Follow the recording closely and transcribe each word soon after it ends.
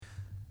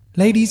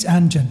Ladies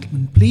and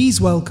gentlemen,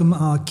 please welcome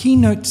our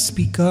keynote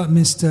speaker,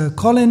 Mr.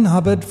 Colin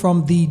Hubbard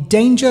from the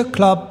Danger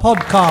Club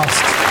podcast.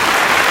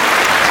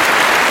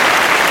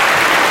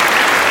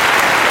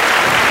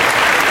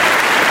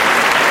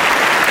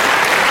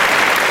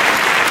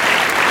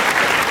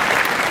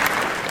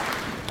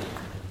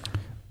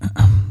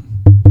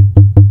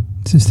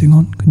 Is this thing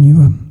on? Can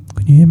you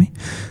hear me?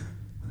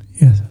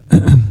 Yes.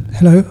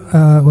 Hello.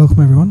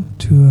 Welcome everyone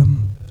to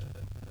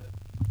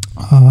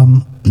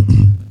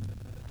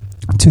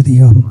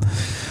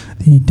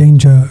the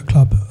Danger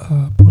Club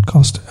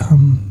podcast.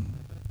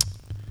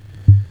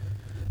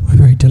 We're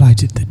very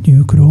delighted that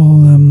you could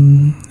all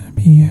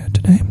be here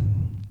today.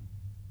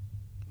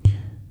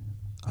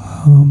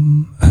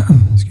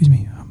 Excuse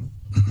me.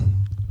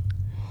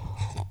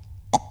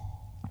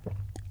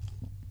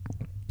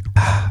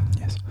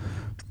 Yes.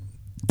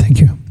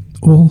 Thank you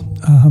all.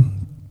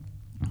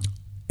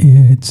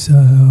 It's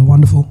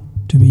wonderful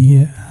to be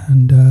here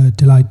and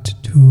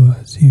delighted to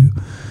see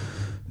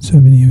so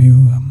many of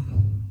you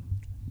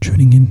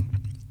tuning in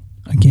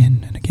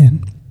again and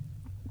again.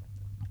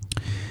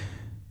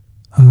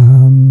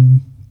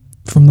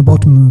 From the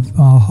bottom of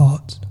our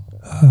hearts,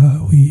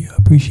 we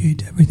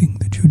appreciate everything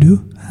that you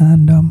do,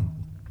 and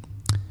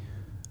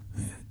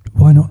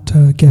why not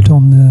get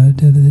on the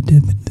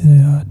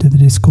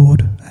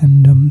Discord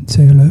and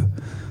say hello?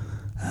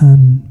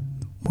 And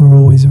we're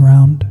always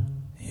around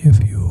if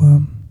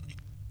you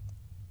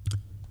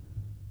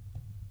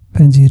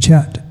fancy a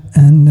chat,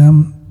 and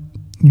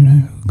you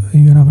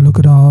can have a look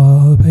at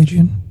our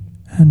Patreon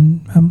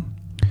and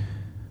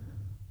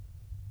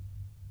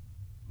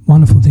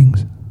wonderful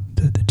things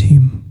that the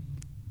team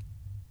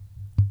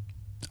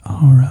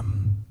are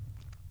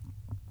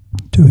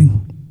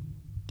doing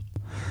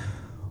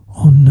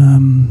on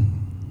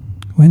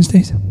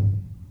Wednesday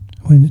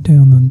on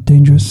the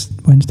Dangerous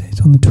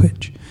Wednesdays on the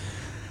Twitch,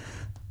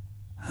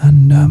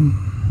 and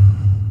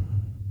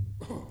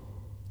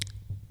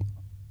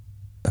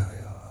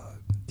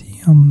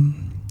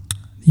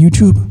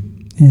YouTube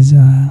is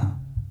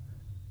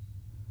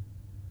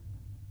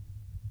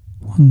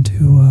one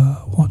to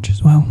watch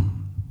as well,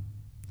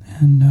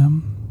 and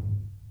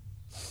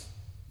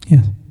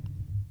yes,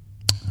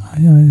 I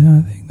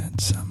think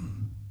that's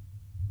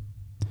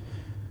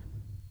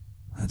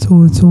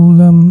all.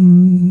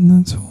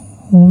 That's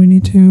all we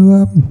need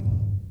to.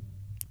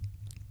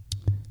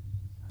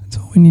 That's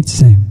all we need to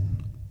say.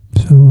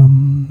 So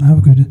have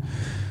a good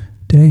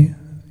day,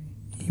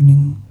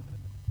 evening,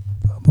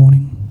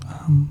 morning.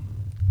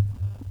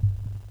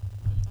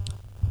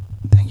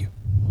 Thank you.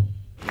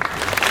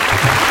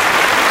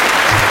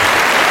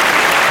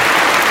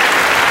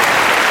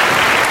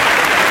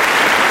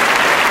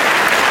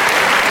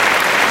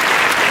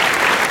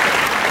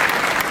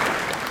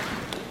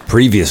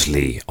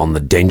 Previously on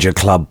the Danger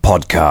Club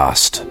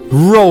podcast.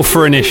 Roll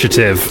for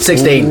initiative.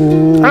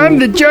 16. I'm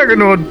the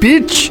Juggernaut,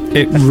 bitch!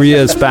 It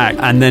rears back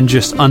and then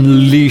just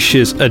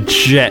unleashes a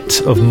jet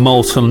of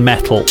molten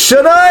metal.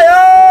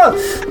 Shania!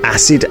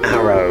 Acid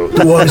arrow.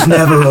 The war's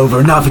never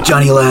over, not for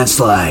Johnny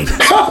Landslide.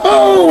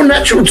 Oh,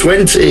 natural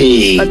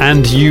 20!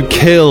 And you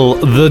kill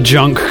the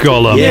junk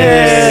golem.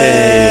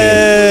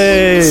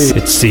 Yay!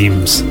 It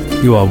seems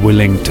you are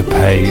willing to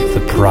pay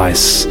the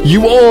price.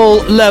 You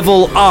all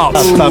level up.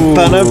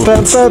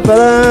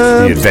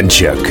 The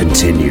adventure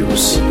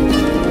continues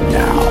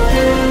now.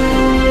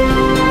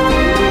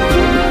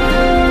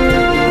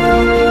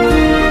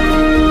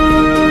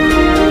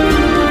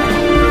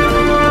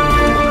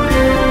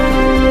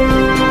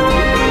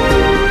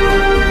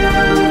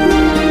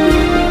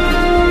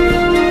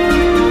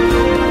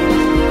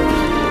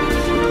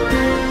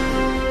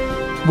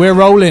 We're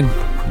rolling.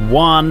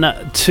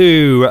 1,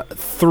 2,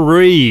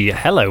 3.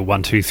 Hello,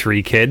 1, 2,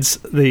 3 kids.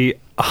 The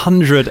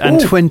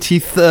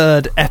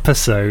 123rd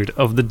episode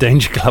of the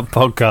Danger Club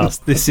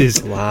podcast. This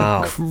is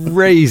Wow.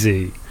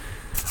 crazy.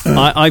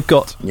 I've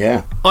got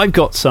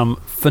some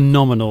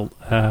phenomenal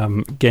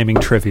gaming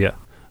trivia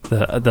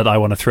that I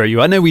want to throw you.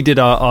 I know we did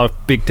our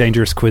big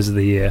dangerous quiz of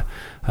the year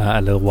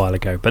a little while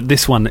ago, but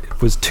this one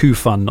was too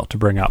fun not to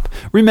bring up.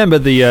 Remember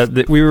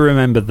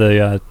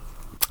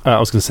I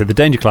was going to say the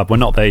Danger Club. We're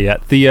not there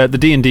yet. The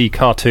D&D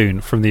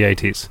cartoon from the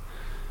 80s.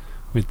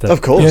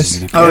 Of course.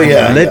 Yes. Oh,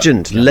 yeah.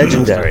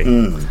 Legendary.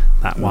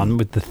 That one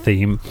with the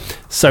theme.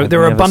 So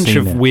there are a bunch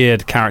of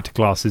weird character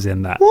classes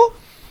in that. What?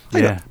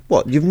 Hang on.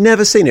 What? You've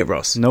never seen it,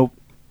 Ross? Nope.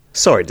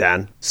 Sorry,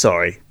 Dan.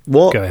 Sorry.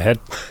 What? Go ahead.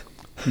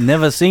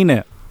 Never seen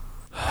it.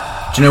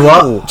 Do you know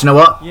what?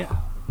 Yeah.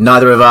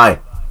 Neither have I.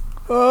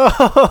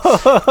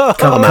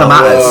 Come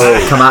at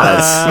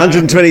us.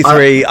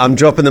 123. I'm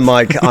dropping the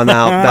mic. I'm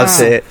out.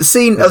 That's it. I've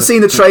seen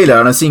the trailer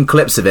and I've seen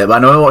clips of it, but I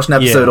know I watched an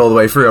episode all the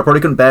way through. I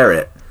probably couldn't bear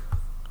it.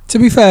 To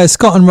be fair,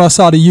 Scott and Ross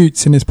are the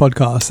Utes in this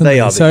podcast.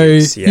 They are the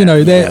Utes, yeah. You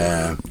know,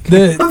 they're... I'm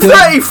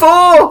 34!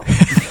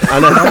 I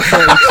know. I'm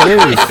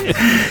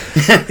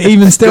 32.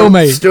 Even still,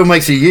 mate. Still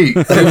makes a Ute.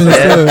 Even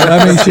still,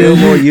 that makes you... Still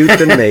more youth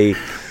than me.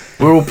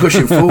 We're all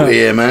pushing 40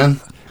 here, man.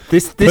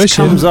 This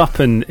comes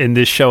up in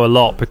this show a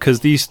lot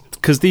because these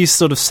because these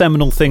sort of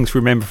seminal things we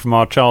remember from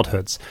our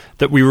childhoods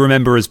that we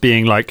remember as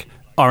being like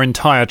our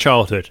entire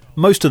childhood,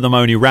 most of them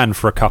only ran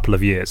for a couple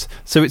of years.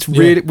 So it's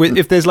really,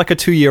 if there's like a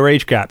 2-year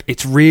age gap,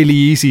 it's really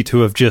easy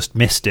to have just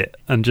missed it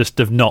and just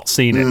have not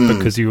seen it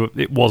because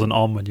it wasn't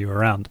on when you were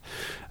around.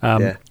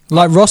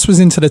 Like Ross was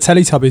into the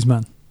Teletubbies,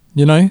 man.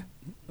 You know?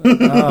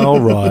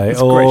 All right.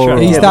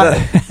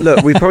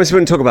 Look, we promised we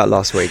wouldn't talk about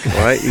last week, all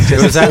right?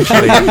 It was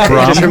actually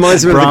Brum. Just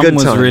reminds me of the good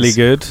was times. really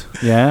good.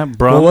 Yeah,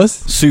 Brum. What was?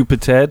 Super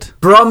Ted.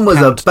 Brum was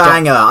a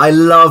banger. I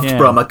loved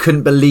Brum. I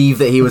couldn't believe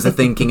that he was a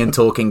thinking and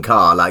talking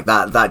car. Like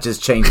that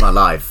just changed my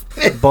life.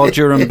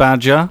 Bodger and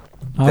Badger.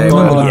 I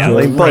remember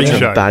that.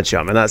 Bodger and Badger.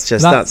 I mean, that's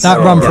just that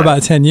run for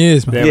about 10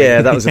 years, man.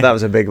 Yeah, that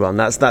was a big one.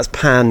 That's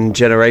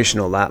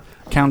pan-generational, that.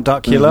 Count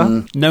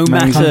Duckula. No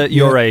matter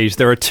your age,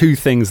 there are two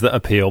things that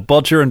appeal: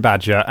 Bodger and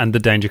Badger and the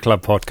Danger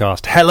Club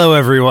podcast. Hello,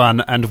 everyone,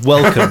 and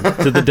welcome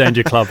to the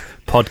Danger Club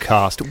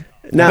podcast.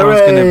 Now,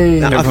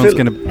 everyone's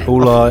going to,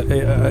 all our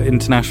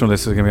international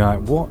listeners are going to be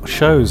like, what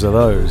shows are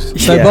those?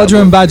 So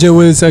Bodger and Badger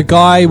was a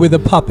guy with a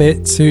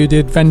puppet who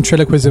did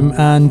ventriloquism,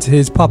 and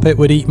his puppet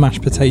would eat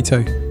mashed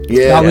potato.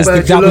 Yeah, that was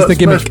the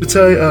gimmick. Mashed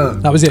potato.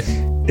 That was it.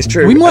 It's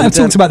true. We might have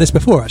talked about this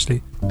before,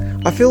 actually.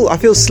 I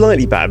feel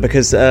slightly bad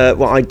because I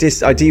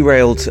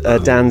derailed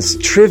Dan's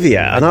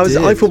trivia, and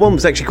I for one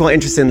was actually quite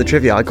interested in the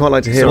trivia. I'd quite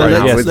like to hear it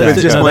now with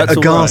just my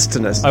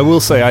aghastness. I will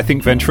say, I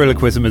think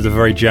ventriloquism is a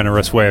very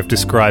generous way of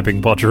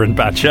describing Bodger and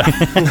Badger.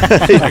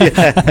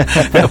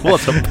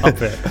 What a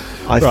puppet!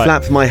 I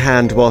flap my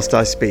hand whilst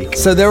I speak.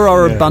 So there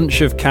are a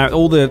bunch of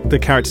all the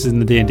characters in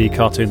the D&D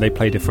cartoon. They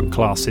play different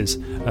classes,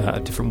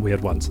 different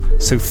weird ones.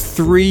 So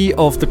 3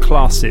 of the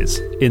classes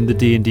in the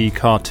D&D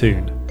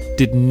cartoon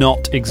did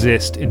not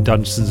exist in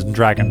Dungeons and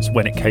Dragons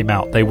when it came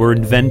out. They were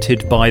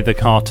invented by the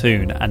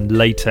cartoon and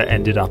later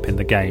ended up in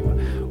the game.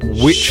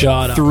 Which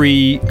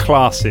 3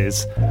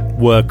 classes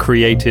were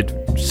created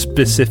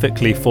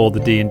specifically for the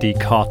D&D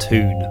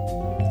cartoon?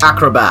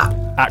 Acrobat.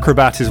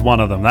 Acrobat is one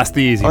of them. That's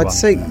the easy one. I'd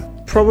say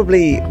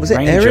probably, was it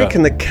Ranger. Eric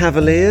and the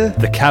Cavalier?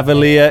 The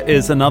Cavalier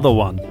is another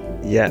one.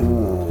 Yeah.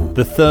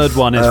 The third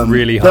one is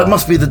really hard. That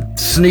must be the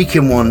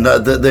sneaking one,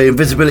 the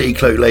invisibility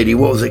cloak lady.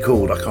 What was it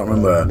called? I can't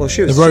remember. Well,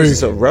 she was rogue. a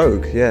sort of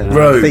rogue, yeah.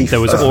 Rogue. Thief. There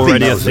was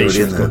already a thief.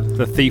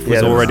 The thief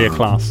was already a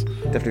class.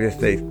 Definitely a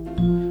thief.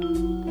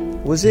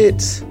 Was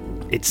it?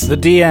 It's The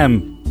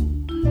DM.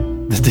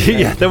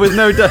 there was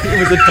no. It was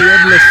a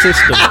DM-less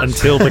system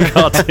until the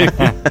cartoon,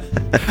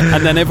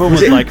 and then everyone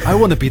was like, "I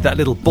want to be that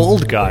little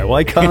bald guy.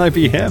 Why can't I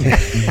be him?"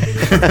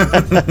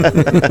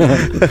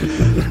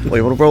 Well,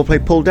 you want to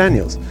roleplay Paul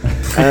Daniels?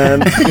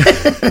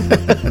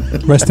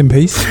 Rest in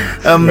peace.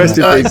 Rest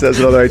in peace. That's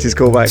another 80s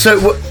callback. So,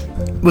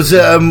 was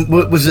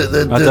it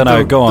the I don't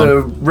know, go on.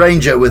 the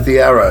ranger with the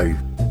arrow?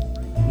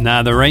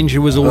 Nah, the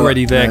Ranger was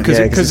already there because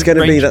it's going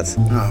to be that's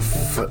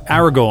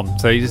Aragorn.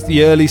 So it's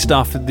the early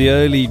stuff. The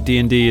early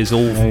D&D is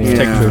all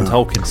taken from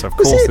Tolkien. So of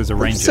course there's a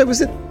Ranger. So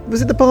was it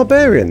the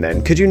Barbarian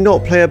then? Could you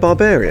not play a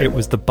Barbarian? It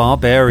was the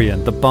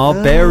Barbarian. The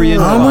Barbarian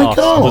my class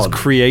God. was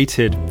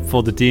created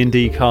for the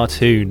D&D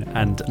cartoon,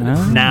 and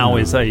now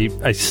is a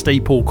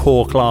staple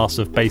core class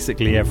of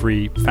basically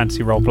every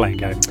fantasy role-playing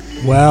game.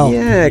 Wow.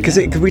 Yeah, because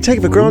we take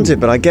it for granted,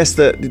 but I guess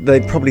that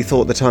they probably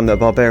thought at the time that a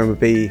Barbarian would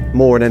be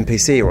more an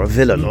NPC or a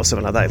villain or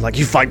something like that. Like,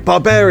 you fight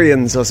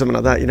barbarians or something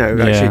like that,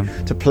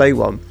 actually to play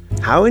one.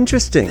 How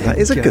interesting. That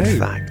is a good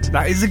fact.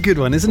 That is a good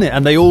one, isn't it?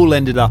 And they all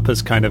ended up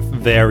as kind of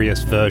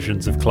various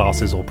versions of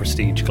classes or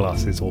prestige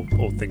classes or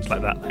things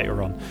like that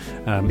later on.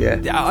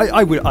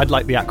 I'd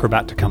like the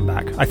Acrobat to come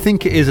back. I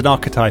think it is an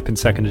archetype in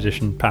 2nd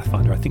edition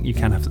Pathfinder. I think you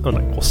can have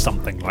or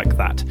something like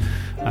that.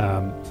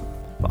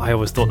 But I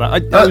always thought that.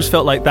 I always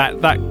felt like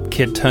that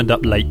kid turned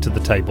up late to the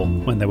table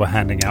when they were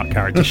handing out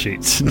character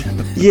sheets.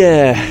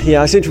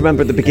 Yeah, I seem to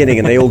remember at the beginning,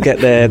 and they all get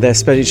their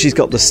special. She's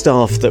got the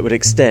staff that would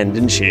extend,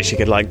 didn't she? She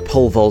could like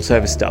pole vault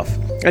over stuff.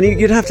 And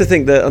you'd have to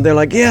think that they're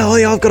like,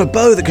 I've got a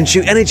bow that can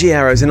shoot energy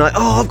arrows, and like,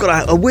 I've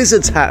got a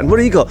wizard's hat, and what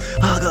do you got?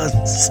 I've got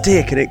a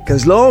stick, and it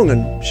goes long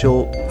and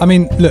short. I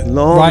mean, look,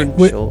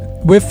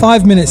 we're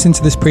 5 minutes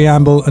into this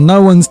preamble, and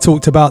no one's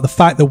talked about the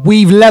fact that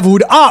we've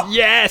leveled up.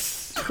 Yes.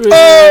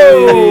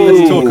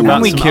 Let's talk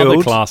about some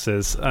other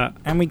classes.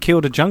 And we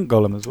killed a junk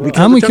golem as well.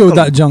 And we killed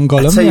that junk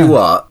golem. I'll tell you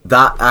what,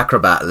 that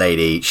Acrobat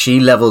lady, she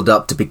leveled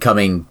up to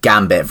becoming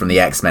Gambit from the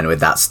X-Men with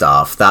that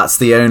staff. That's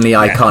the only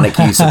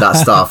iconic use of that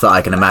staff that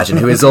I can imagine,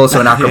 who is also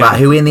an Acrobat,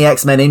 who in the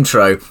X-Men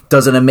intro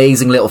does an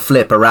amazing little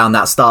flip around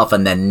that staff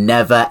and then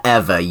never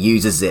ever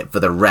uses it for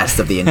the rest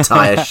of the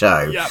entire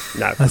show.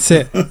 No. That's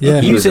it.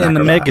 Yeah. You use it in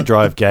the Mega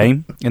Drive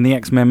game, in the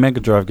X-Men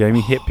Mega Drive game,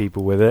 you hit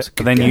people with it,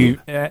 but then you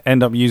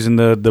end up using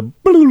the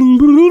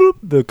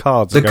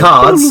cards. The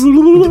cards?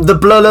 The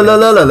blah la la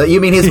la la.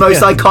 You mean his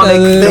most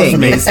iconic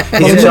thing is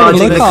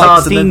charging the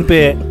cards.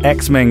 16-bit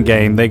X-Men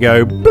game, they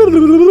go...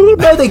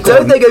 No, they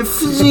don't. They go...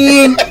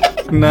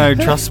 No,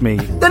 trust me.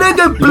 They don't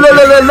go blah, blah,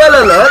 blah,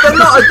 blah, blah.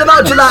 They're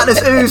not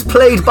gelatinous ooze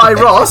played by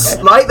Ross.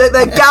 Like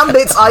they're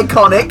Gambit's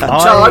iconic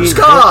charged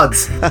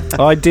cards.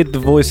 I did the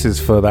voices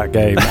for that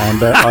game,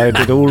 and I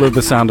did all of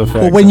the sound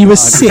effects. Or when you were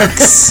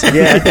 6.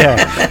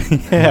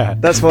 Yeah.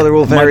 That's why they're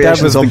all My variations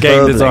dad was the on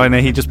game Burley.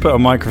 designer. He just put a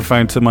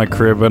microphone to my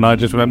crib, and I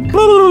just went.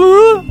 Blah,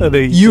 blah, blah,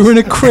 and You were in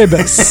a crib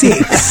at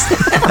 6.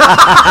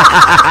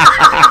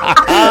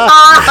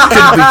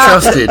 Couldn't be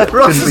trusted.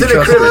 Ross is in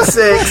a crib at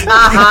 6.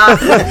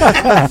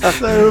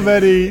 so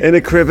many. In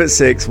a crib at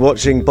 6,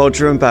 watching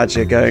Bodger and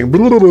Badger going.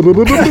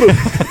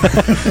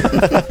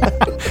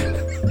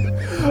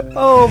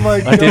 Oh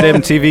my god! I did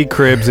MTV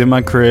Cribs in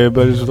my crib.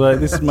 I was like,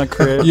 "This is my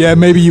crib." Yeah,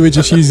 maybe you were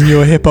just using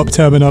your hip hop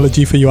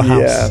terminology for your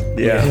house.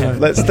 Yeah.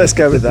 Let's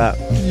go with that.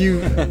 You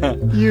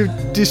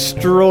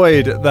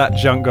destroyed that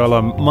junk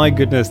golem. My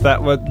goodness,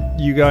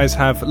 you guys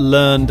have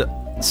learned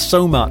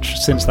so much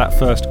since that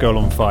first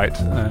golem fight.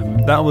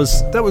 That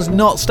was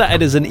not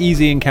started as an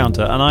easy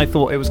encounter, and I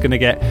thought it was going to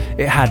get.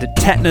 It had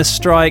tetanus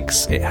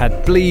strikes, it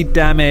had bleed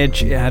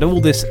damage, it had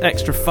all this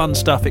extra fun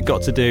stuff it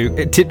got to do.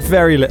 It did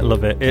very little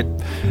of it.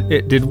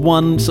 It did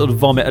one sort of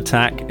vomit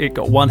attack. It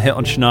got one hit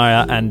on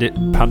Shania, and it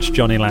punched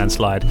Johnny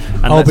Landslide.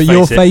 And but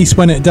your face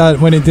when it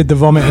did the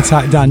vomit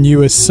attack, Dan, you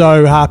were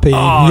so happy.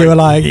 You were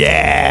like,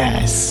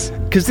 yes.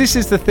 Because this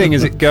is the thing,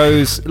 as it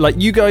goes, like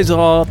you guys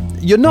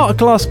you're not a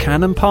glass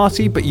cannon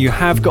party, but you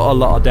have got a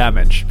lot of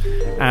damage,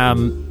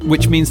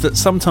 which means that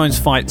sometimes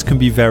fights can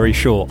be very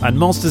short. And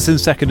Monsters in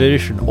 2nd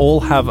Edition all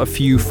have a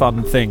few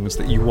fun things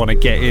that you want to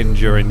get in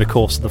during the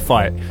course of the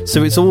fight.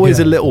 So it's always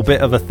a little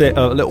bit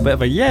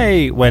of a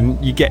yay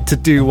when you get to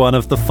do one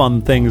of the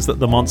fun things that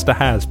the monster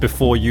has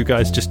before you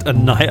guys just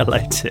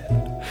annihilate it.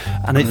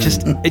 And it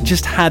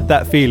just had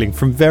that feeling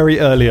from very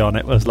early on.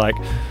 It was like,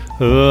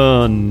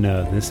 oh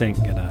no, this ain't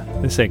gonna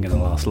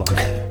last long.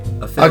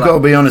 I've got to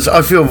be honest,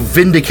 I feel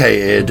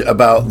vindicated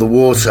about the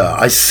water.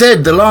 I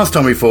said the last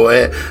time we fought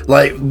it,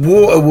 like,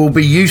 water will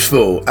be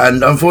useful,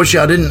 and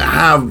unfortunately I didn't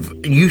have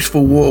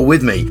useful water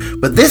with me.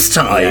 But this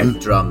time,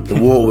 the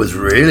water was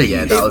really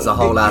useful. That was a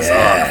whole ass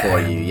arc for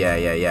you.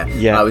 Yeah.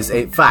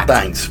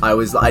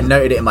 I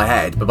noted it in my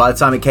head, but by the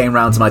time it came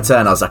round to my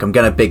turn, I was like, I'm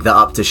going to big that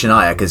up to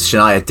Shania, because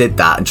Shania did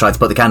that and tried to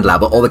put the candle out,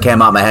 but all that came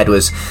out of my head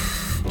was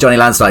Johnny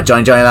Landslide,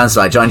 Johnny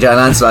Landslide,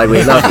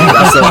 we love you.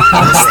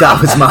 That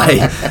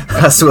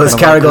was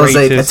Caragor's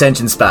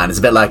attention span. It's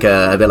a bit like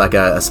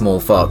a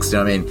small fox. Do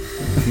you know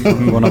what I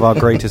mean? One of our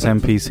greatest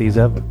NPCs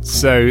ever.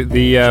 So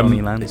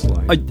Johnny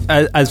Landslide.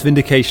 As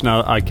vindication,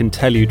 I can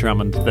tell you,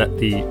 Drummond, that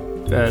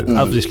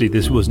obviously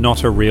this was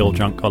not a real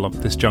junk golem.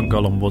 This junk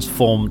golem was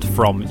formed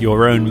from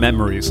your own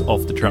memories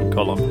of the junk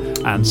golem,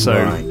 and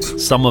so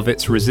some of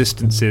its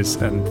resistances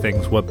and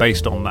things were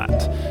based on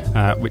that,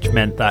 which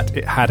meant that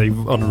it had a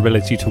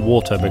vulnerability to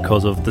water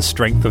because of the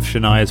strength of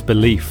Shania's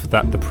belief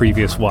that the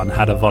previous one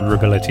had a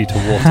vulnerability to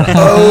water.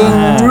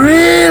 Oh,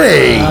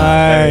 really?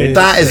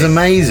 That is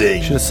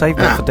amazing. Should have saved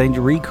that for Danger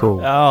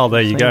Recall. Oh,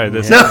 there you go.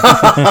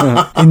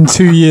 In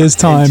 2 years'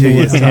 time.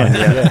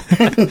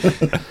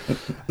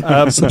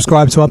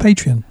 Subscribe to our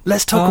Patreon.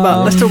 Let's talk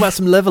about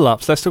some level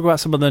ups. Let's talk about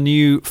some of the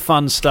new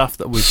fun stuff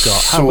that we've got.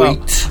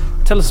 Sweet.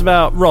 Tell us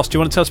about Ross. Do you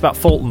want to tell us about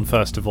Fulton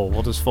first of all?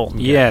 What does Fulton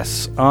get?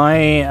 Yes,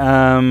 I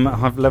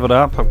have leveled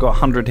up. I've got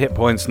 100 hit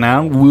points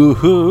now.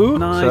 Woohoo!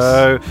 Nice.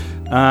 So,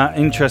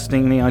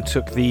 interestingly, I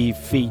took the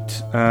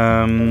feat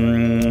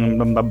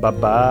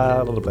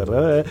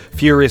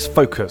Furious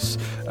Focus,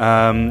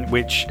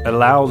 which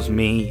allows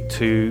me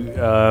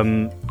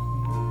to.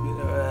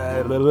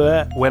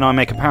 When I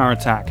make a power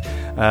attack,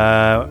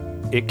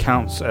 it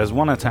counts as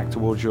one attack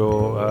towards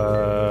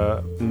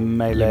your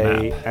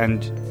melee,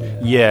 and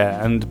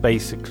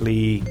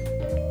basically,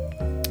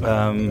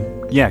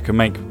 can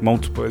make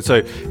multiple.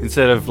 So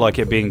instead of like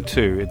it being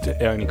 2,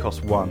 it only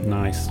costs 1.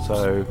 Nice.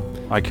 So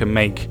I can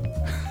make.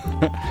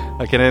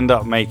 I can end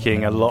up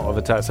making a lot of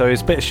attacks. So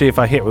especially if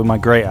I hit with my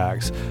great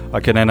axe, I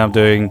can end up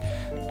doing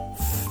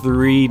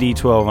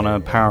 3d12 on a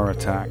power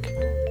attack,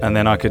 and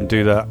then I can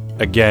do that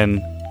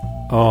again.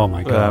 Oh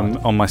my god!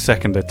 On my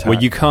second attack.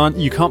 Well, you can't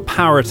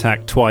power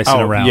attack twice in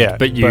a round,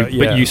 but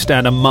you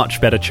stand a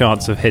much better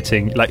chance of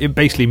hitting. Like, it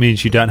basically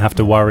means you don't have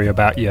to worry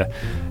about your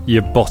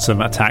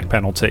bottom attack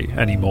penalty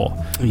anymore.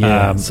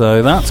 Yeah,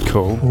 so that's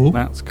cool.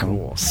 That's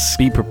cool.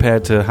 Be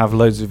prepared to have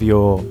loads of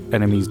your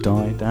enemies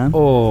die, Dan.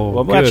 Oh,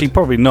 well, actually,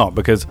 probably not,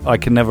 because I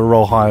can never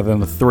roll higher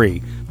than a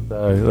 3.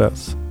 So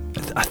that's.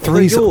 A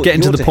 3's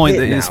getting to the point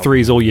that it's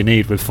 3's all you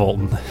need with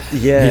Fulton.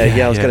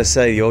 I was going to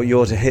say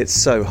your to hit's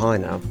so high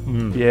now.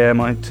 Yeah,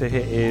 my to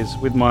hit is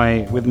with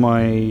my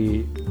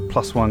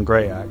 +1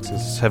 great axe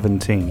is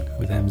 17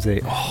 with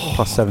MZ.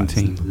 Plus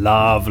 17.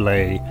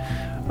 Lovely.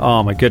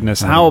 Oh my goodness.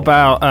 How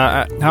about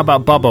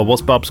Bubba?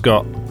 What's Bub's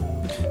got?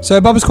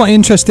 So Bubba's quite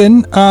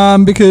interesting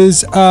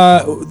because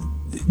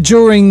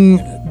in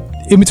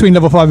between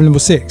level 5 and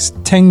level 6,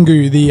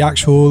 Tengu, the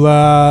actual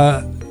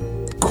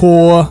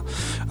core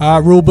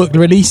rulebook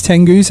released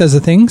Tengus as a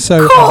thing.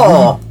 So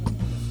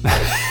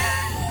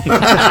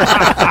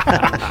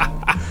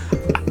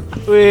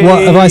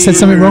What, have I said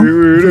something wrong?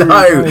 No,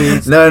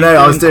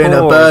 I was doing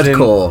a bird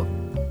call.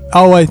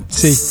 Oh, I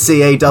see.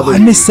 C-A-W. I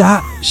missed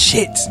that.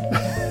 Shit.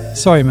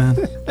 Sorry, man.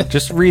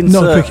 Just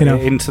reinsert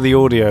it into the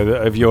audio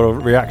of your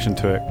reaction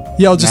to it.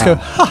 Yeah, I'll just go,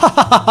 ha ha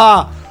ha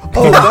ha.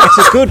 Oh, that's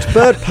a good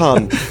bird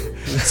pun.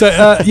 So,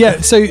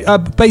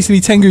 basically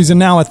Tengus are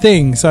now a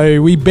thing.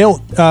 So we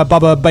built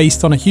Bubba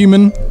based on a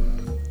human,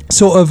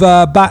 sort of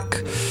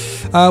back,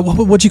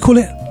 what do you call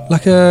it?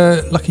 Like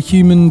a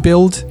human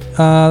build.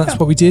 That's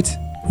what we did.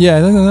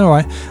 Yeah, all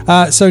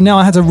right. So now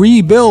I had to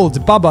rebuild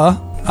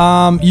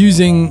Bubba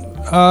using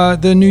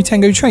the new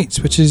Tengu traits,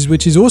 which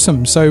is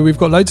awesome. So we've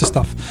got loads of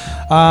stuff.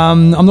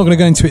 I'm not going to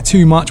go into it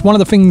too much. One of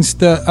the things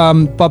that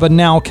Bubba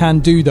now can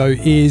do, though,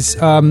 is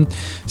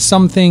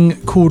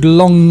something called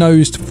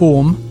long-nosed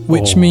form,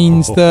 which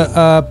means that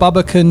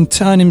Bubba can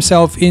turn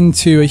himself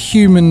into a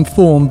human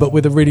form, but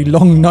with a really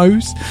long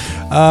nose.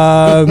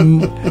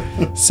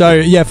 So,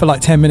 yeah, for like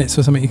 10 minutes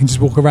or something, you can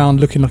just walk around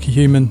looking like a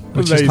human,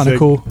 which is kind of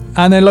cool.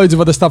 And then loads of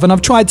other stuff. And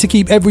I've tried to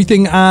keep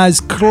everything as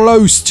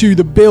close to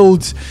the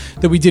build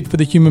that we did for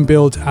the human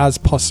build as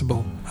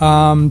possible.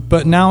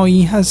 But now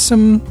he has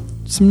some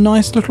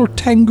nice little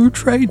Tengu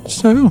traits.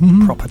 So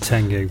proper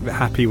Tengu.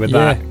 Happy with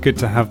that. Good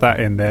to have that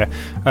in there.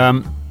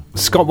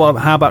 Scott,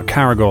 how about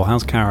Caragor?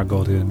 How's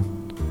Caragor doing?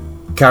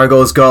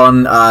 Caragor's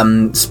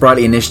gone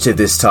sprightly initiative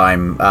this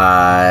time.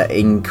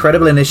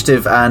 Incredible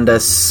initiative and a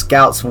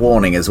scout's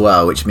warning as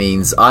well, which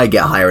means I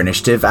get higher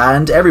initiative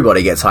and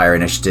everybody gets higher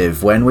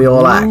initiative when we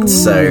all act.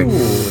 So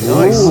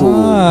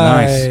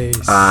nice.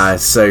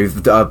 So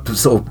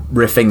sort of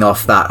riffing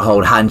off that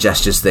whole hand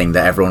gestures thing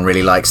that everyone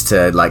really likes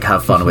to like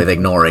have fun with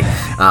ignoring.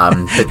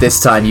 But this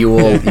time you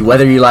all,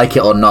 whether you like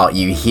it or not,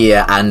 you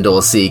hear and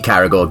or see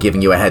Caragor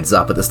giving you a heads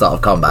up at the start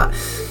of combat.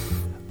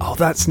 Oh,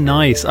 that's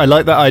nice. I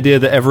like that idea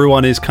that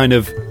everyone is kind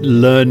of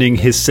learning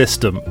his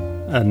system,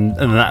 and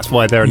that's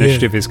why their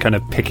initiative is kind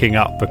of picking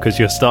up, because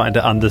you're starting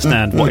to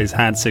understand what his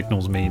hand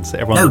signals means.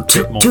 No,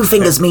 two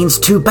fingers means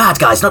two bad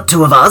guys, not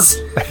two of us.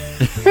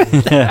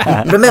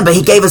 Remember,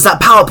 he gave us that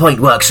PowerPoint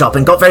workshop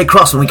and got very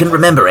cross when we couldn't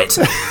remember it.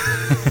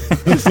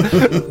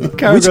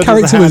 Which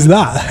character was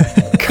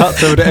that?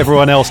 Cuts over to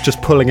everyone else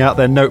just pulling out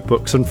their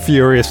notebooks and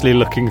furiously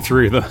looking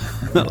through them.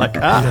 Like,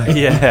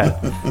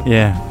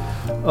 yeah.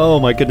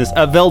 Oh my goodness.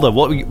 Velda,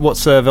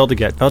 what's Velda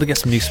get? Velda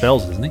gets some new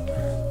spells, doesn't he?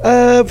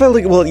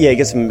 Velda, well, yeah, he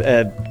gets some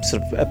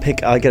sort of a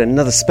pick. I get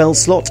another spell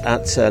slot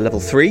at level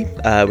 3,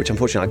 which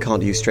unfortunately I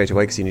can't use straight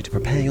away because you need to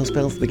prepare your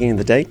spell for the beginning of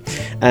the day.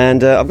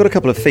 And I've got a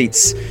couple of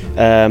feats,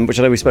 which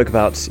I know we spoke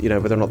about,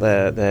 whether or not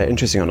they're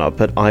interesting or not,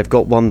 but I've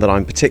got one that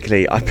I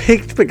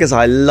picked because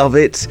I love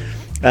it,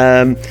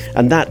 and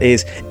that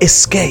is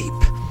Escape.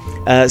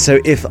 So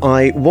if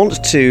I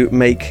want to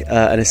make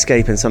an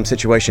escape in some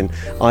situation,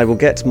 I will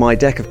get my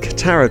deck of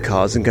tarot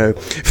cards and go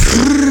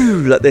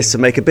like this to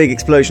make a big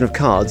explosion of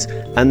cards,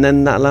 and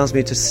then that allows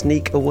me to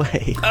sneak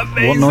away.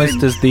 Amazing. What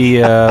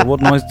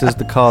noise does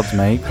the cards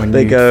make when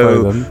you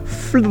throw them?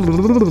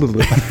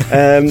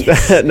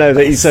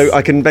 So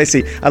I can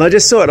basically, and I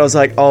just saw it. I was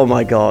like, oh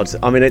my god!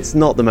 I mean, it's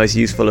not the most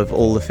useful of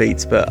all the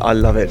feats, but I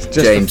love it.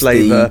 Just James, the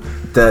flavour.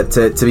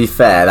 To be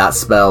fair, that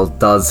spell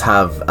does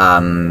have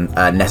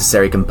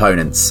necessary components.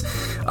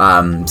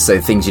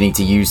 So things you need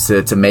to use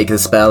to make the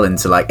spell and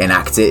to like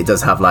enact it. It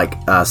does have like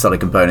solid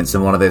components,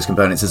 and one of those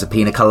components is a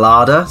pina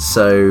colada.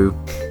 So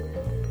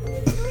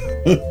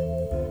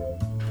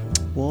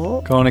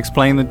what? Go on,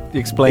 explain it.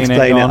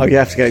 Oh, you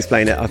have to go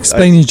explain it.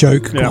 Explain your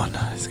joke. Go on.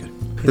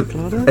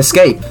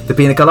 Escape, the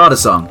pina colada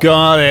song.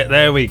 Got it.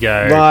 There we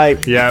go. Right.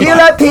 Yeah. You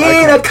like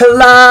pina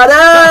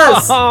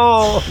coladas?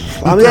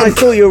 I mean, I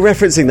thought you were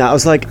referencing that. I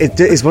was like,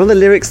 it's one of the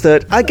lyrics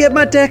that I get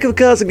my deck of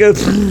cards and go. I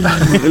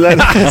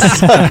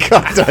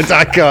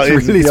can't.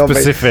 It's really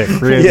specific.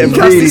 Really. Yeah,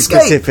 really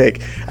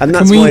specific. And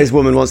that's why his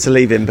woman wants to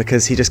leave him,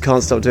 because he just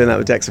can't stop doing that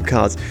with decks of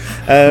cards.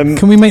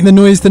 Can we make the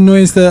noise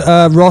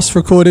that Ross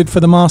recorded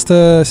for the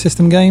Master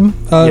System game,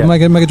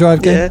 Mega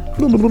Drive game? Yeah.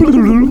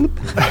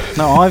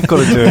 No, I've got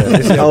to do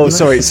it. Oh,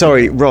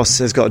 sorry. Ross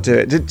has got to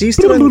do it. Do you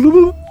still?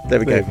 There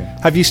we go.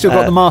 Have you still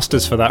got the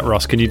masters for that,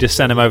 Ross? Can you just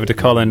send them over to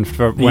Colin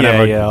for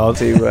whenever? Yeah. I'll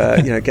do.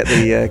 Get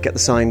the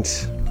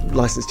signed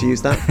license to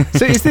use that.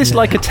 So is this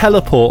like a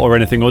teleport or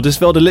anything, or does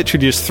Velda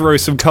literally just throw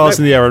some cards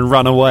in the air and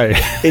run away?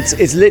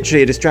 It's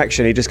literally a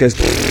distraction. He just goes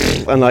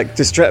and like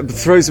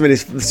throws them in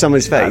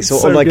someone's face,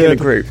 or like in a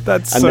group.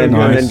 That's and so then,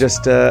 nice.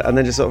 And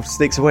then just sort of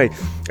sneaks away.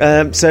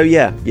 So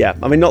yeah.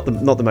 I mean, not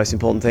the most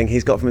important thing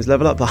he's got from his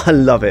level up, but I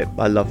love it.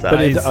 I love that.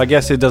 But I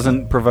guess it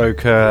doesn't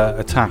provoke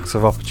attacks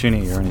of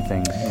opportunity or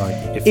anything, like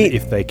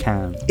if they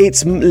can.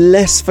 It's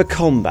less for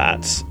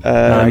combat.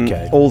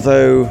 Okay.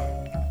 Although,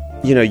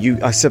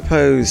 I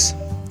suppose.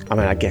 I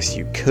mean, I guess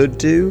you could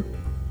do.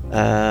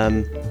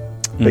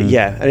 But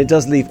yeah, and it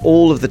does leave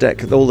all of the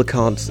deck of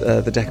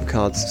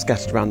cards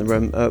scattered around the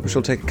room, which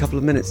will take a couple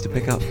of minutes to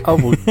pick up. Oh,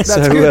 well,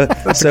 that's good.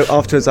 So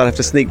afterwards, I'll have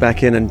to sneak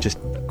back in and just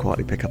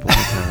quietly pick up all the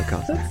tarot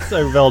cards.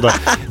 So Velda,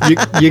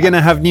 you're going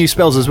to have new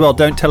spells as well.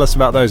 Don't tell us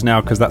about those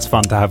now, because that's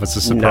fun to have as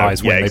a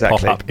surprise when they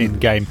pop up in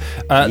game.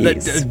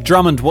 Yes.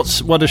 Drummond, what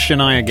does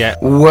Shania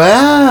get?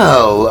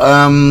 Well,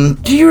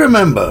 do you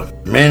remember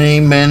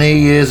many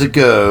years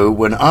ago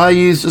when I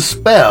used a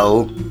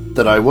spell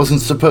that I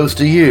wasn't supposed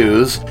to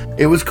use?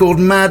 It was called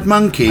Mad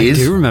Monkeys.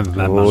 I do remember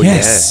Mad Monkeys.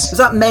 Yes. Was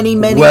that many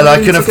Well, I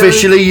moons can ago?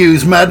 officially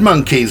use Mad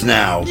Monkeys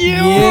now.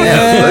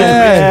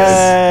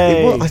 Yes.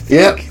 I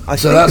think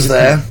So that's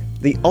there.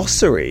 The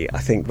ossuary, I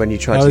think, when you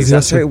tried That to was use the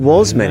that. So it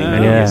was many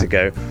Yeah. years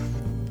ago.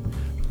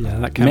 Yeah,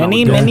 that came out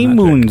with Many Dawn,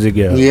 moons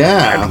ago.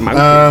 Yeah.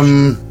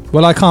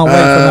 Well, I can't wait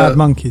for Mad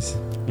Monkeys.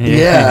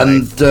 Yeah,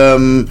 and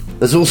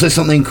there's also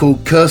something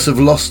called Curse of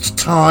Lost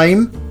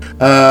Time,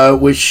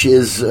 which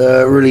is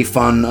really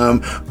fun.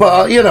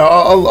 But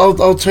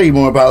I'll tell you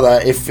more about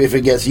that if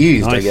it gets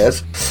used, I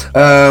guess.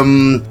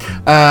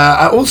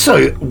 I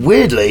also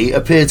weirdly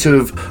appear to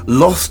have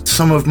lost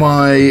some of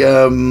my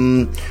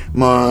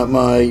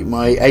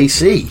my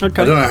AC.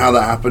 Okay. I don't know how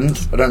that happened.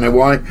 I don't know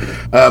why.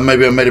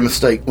 Maybe I made a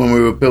mistake when we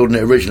were building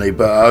it originally,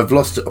 but I've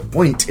lost a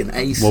point in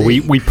AC. Well,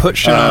 we put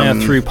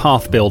Shania through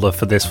Path Builder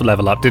for this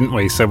level up, didn't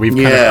we? So we've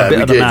kind of, a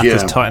bit of the math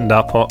is tightened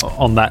up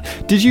on that.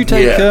 Did you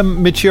take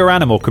Mature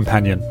Animal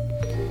Companion?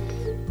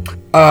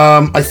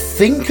 I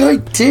think I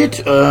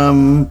did.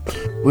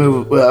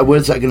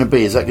 Where's that going to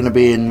be? Is that going to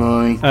be in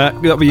my?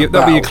 That'll be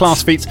your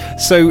class feats.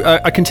 So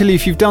I can tell you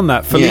if you've done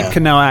that, Philippe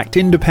can now act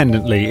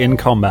independently in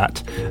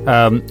combat.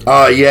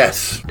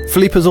 Yes.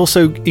 Philippe has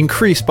also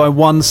increased by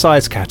one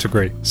size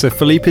category. So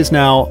Philippe is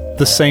now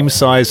the same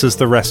size as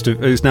the rest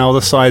of. Is now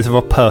the size of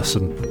a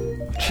person.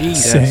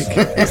 Sick.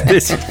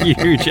 This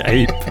huge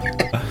ape.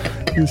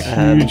 This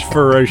huge,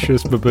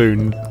 ferocious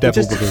baboon,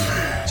 devil baboon.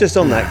 Just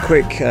on that,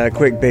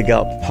 quick big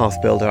up Path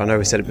Builder. I know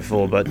we said it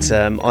before, but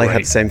I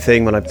had the same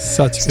thing when I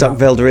stuck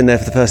Velda in there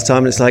for the first time,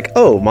 and it's like,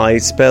 oh, my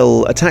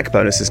spell attack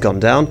bonus has gone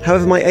down.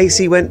 However, my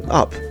AC went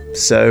up.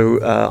 So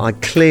I'd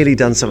clearly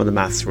done some of the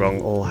maths wrong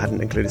or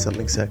hadn't included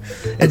something. So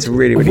it's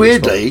really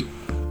weirdly useful.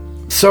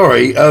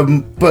 Sorry,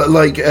 but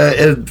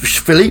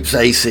Philippe's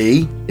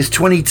AC is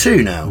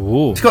 22 now.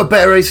 Ooh. He's got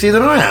better AC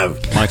than I have.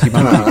 Mighty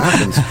monkey. That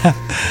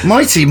happens.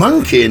 Mighty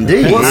monkey,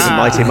 indeed.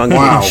 Mighty monkey.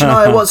 Wow.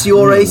 Shania, what's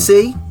your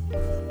AC?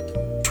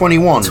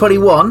 21.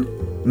 21.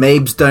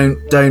 Mabes, don't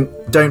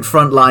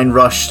frontline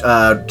rush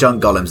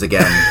junk golems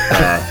again.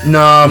 No,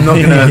 I'm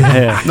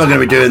not gonna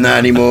be doing that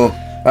anymore.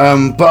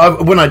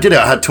 But when I did it,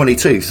 I had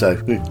 22, so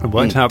It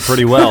worked out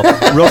pretty well.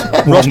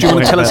 Ross, do you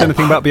want to tell us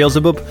anything about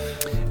Beelzebub?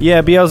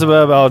 Yeah,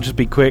 Beelzebub, I'll just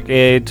be quick.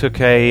 It took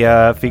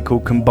a feat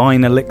called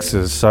Combine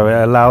Elixirs, so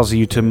it allows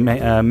you to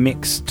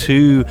mix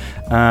two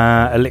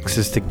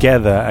elixirs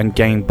together and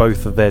gain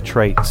both of their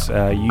traits.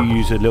 You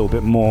use a little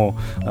bit more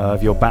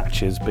of your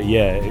batches, but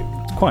yeah,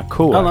 it's quite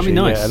cool. Oh, that'd be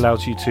nice. Yeah, it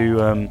allows you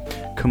to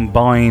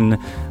combine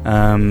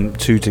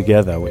two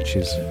together, which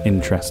is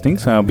interesting.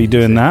 So I'll be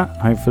doing that,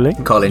 hopefully.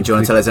 Colin, do you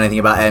want to tell us anything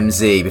about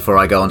MZ before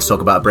I go on to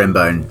talk about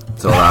Brimbone?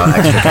 It's all our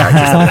extra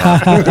characters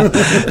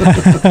that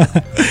we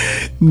have.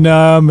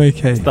 No, I'm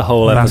okay. The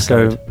whole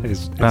episode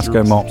is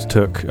Vasco Mops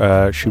took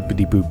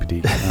shoopity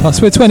boopity.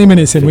 Plus, we're 20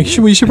 minutes in. We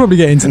should probably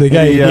get into the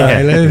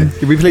game.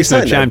 We please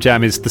know Jam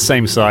Jam is the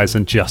same size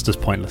and just as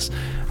pointless.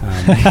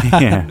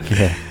 Yeah.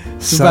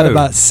 We've had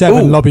about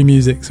 7 lobby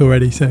musics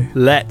already. So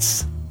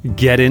let's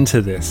get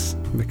into this,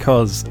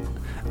 because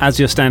as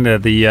you're standing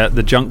there,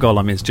 the junk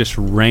golem is just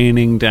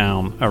raining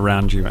down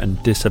around you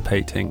and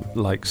dissipating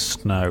like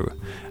snow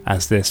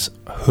as this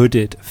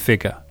hooded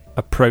figure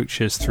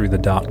approaches through the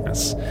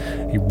darkness.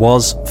 He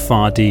was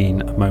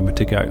Fardeen a moment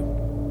ago,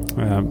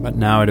 but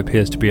now it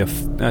appears to be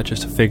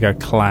just a figure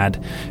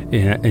clad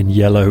in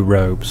yellow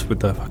robes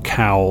with a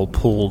cowl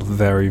pulled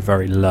very,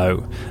 very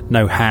low.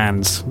 No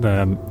hands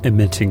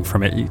emitting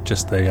from it.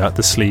 Just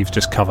the sleeves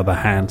just cover the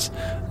hands,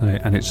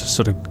 and it just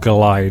sort of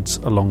glides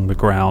along the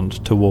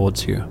ground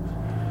towards you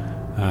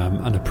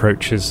and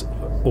approaches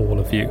all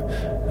of you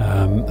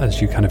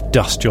as you kind of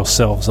dust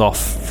yourselves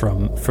off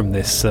from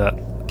this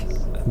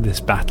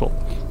battle.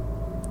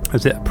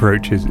 As it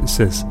approaches, it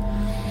says,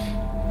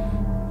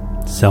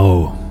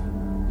 "So,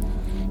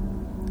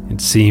 it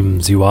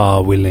seems you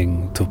are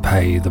willing to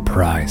pay the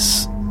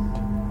price.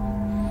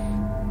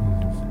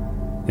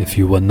 If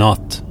you were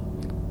not,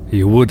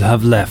 you would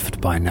have left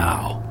by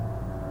now.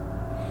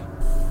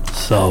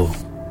 So,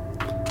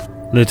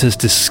 let us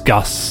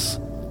discuss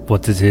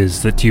what it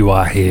is that you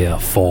are here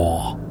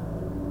for."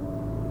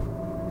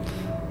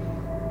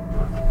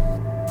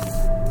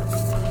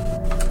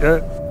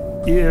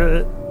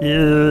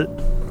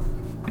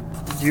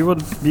 You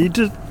want me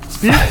to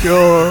speak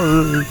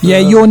or? yeah,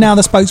 you're now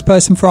the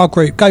spokesperson for our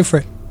group. Go for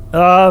it.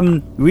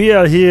 We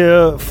are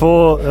here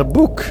for a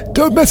book.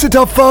 Don't mess it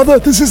up, Father.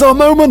 This is our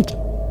moment.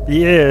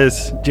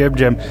 Yes,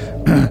 Jem.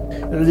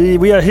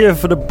 We are here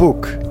for the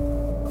book.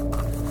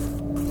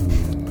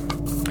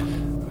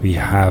 We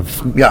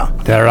have... Yeah.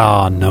 There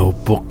are no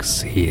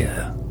books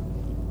here.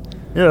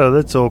 Yeah,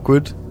 that's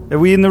awkward. Are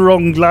we in the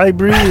wrong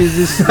library? Is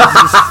this Is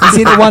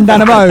it the one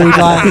down the road?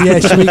 Like, yeah,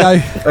 should we go?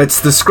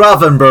 It's the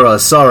Scravenborough.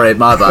 Sorry,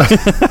 my bad.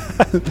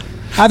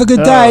 Have a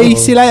good day.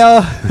 See you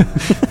later.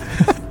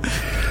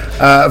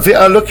 We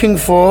are looking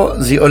for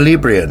the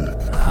Olibrian.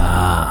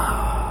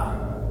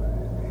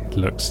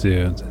 Looks to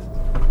you.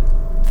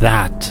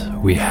 That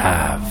we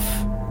have.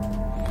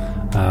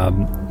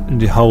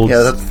 And he holds.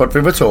 Yeah, that's what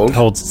we were told.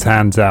 Holds its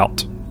hands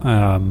out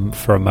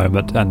for a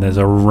moment, and there's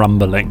a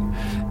rumbling,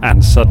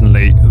 and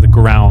suddenly the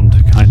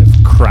ground kind of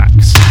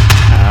cracks,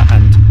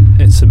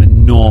 and some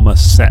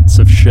enormous sets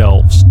of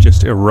shelves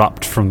just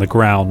erupt from the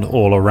ground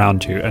all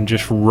around you, and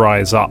just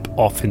rise up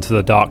off into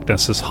the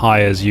darkness as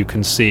high as you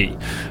can see.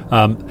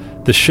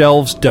 The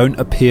shelves don't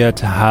appear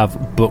to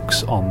have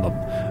books on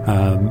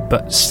them,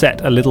 but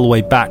set a little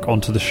way back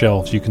onto the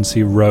shelves, you can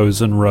see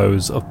rows and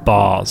rows of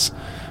bars.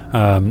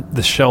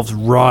 The shelves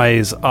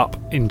rise up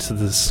into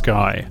the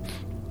sky,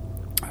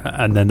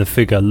 and then the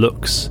figure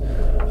looks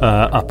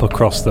up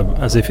across them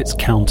as if it's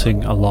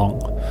counting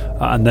along,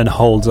 and then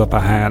holds up a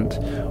hand.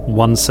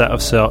 One set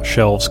of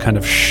shelves kind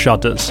of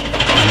shudders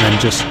and then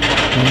just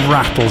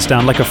rattles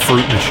down like a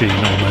fruit machine,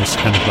 almost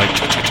kind of like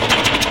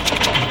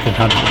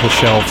the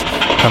shelves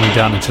coming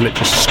down until it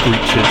just screeches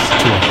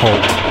to a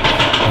halt.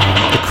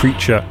 The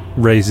creature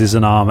raises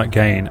an arm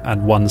again,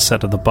 and one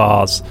set of the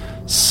bars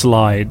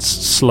slides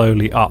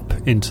slowly up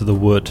into the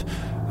wood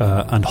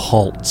and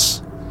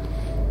halts.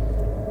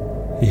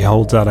 He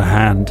holds out a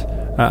hand,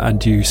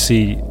 and you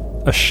see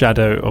a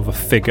shadow of a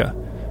figure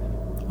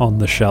on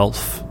the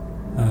shelf.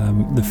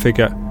 The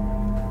figure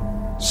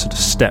sort of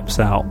steps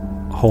out,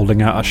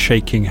 holding out a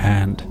shaking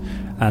hand,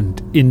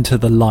 and into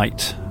the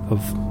light of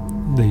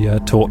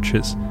the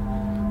torches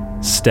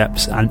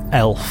steps an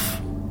elf.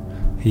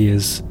 He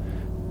is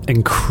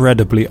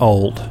incredibly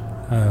old,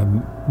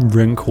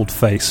 wrinkled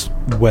face,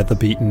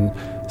 weather-beaten,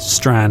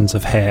 strands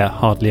of hair,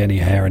 hardly any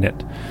hair in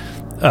it.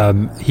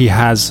 He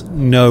has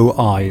no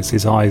eyes.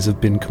 His eyes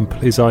have been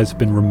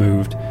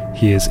removed.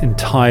 He is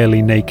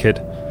entirely naked.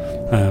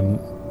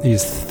 He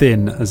is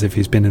thin, as if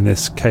he's been in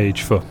this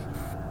cage for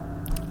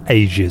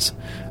ages.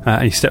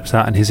 He steps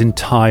out, and his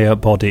entire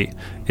body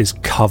is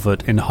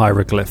covered in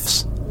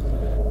hieroglyphs.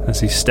 As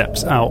he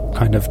steps out,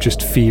 kind of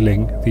just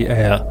feeling the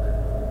air,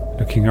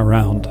 looking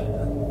around,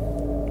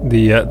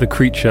 the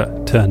creature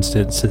turns to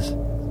it and says,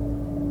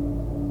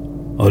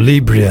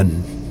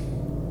 "Olibrian,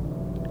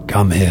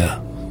 come here."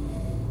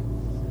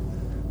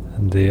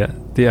 And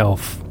the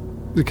elf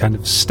kind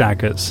of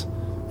staggers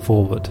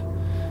forward.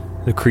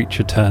 The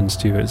creature turns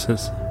to you and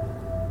says,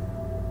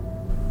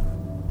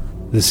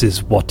 "This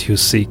is what you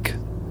seek.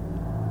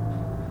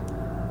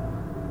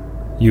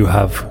 You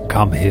have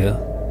come here.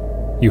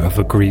 You have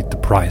agreed the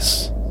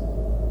price.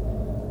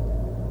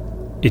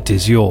 It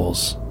is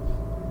yours.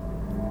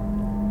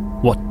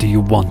 What do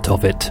you want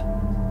of it?"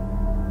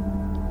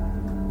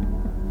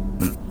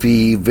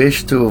 We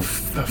wish to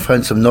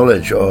find some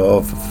knowledge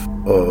of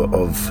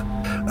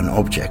an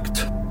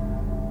object.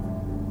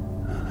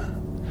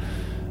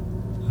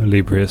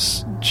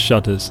 Librius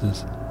shudders.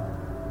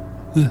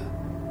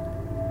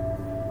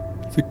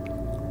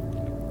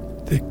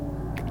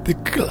 The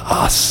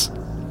glass.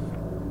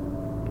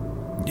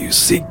 You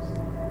seek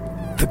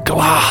the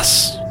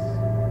glass.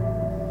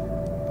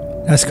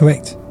 That's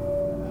correct.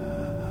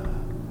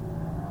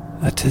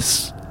 That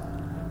is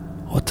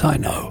what I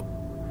know.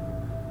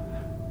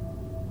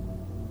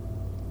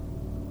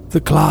 The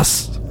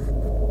glass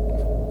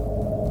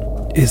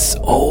is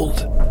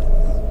old.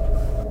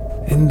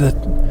 In the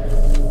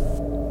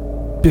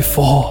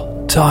before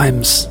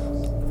times,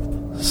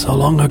 so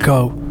long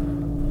ago,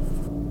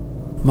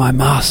 my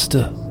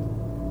master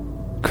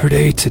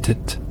created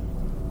it.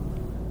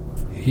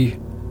 He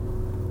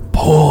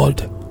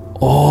poured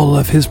all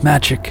of his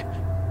magic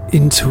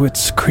into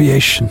its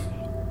creation.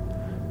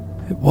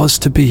 It was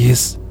to be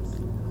his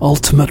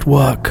ultimate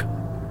work.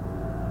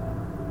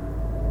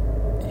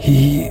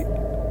 He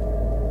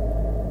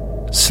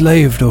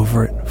slaved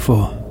over it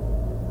for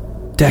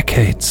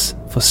decades,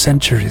 for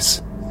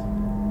centuries,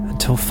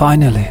 until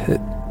finally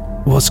it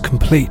was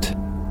complete.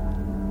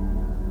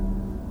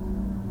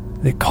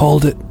 They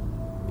called it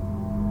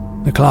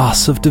the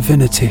glass of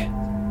divinity.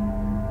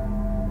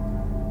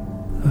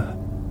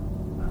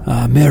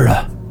 A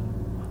mirror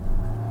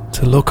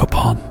to look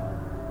upon.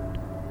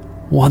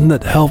 One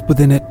that held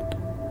within it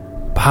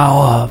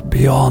power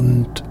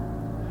beyond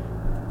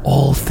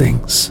all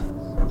things.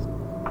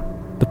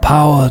 The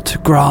power to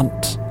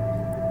grant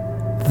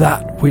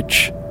that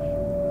which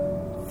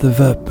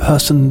the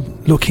person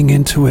looking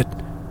into it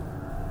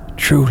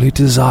truly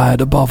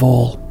desired above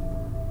all,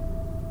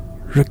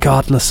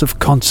 regardless of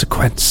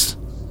consequence.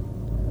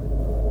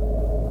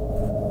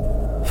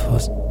 For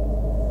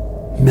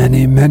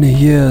many, many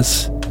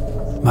years,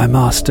 my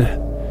master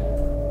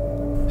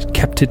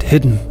kept it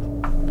hidden,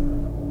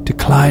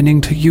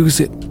 declining to use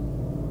it,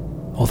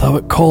 although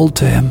it called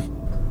to him.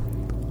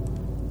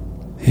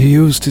 He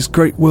used his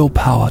great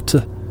willpower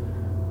to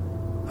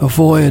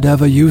avoid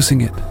ever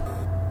using it,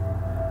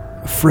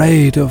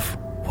 afraid of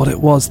what it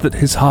was that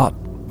his heart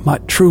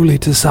might truly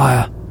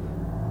desire.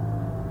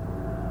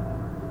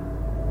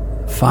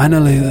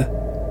 Finally,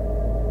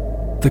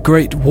 the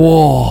Great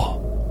War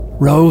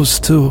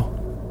rose to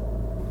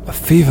a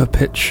fever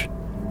pitch.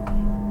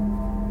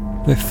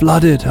 They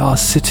flooded our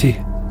city.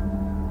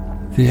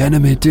 The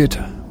enemy did,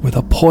 with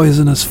a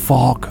poisonous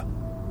fog.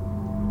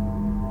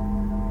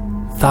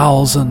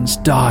 Thousands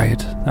died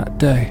that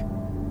day.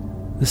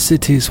 The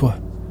cities were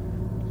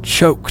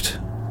choked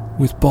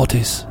with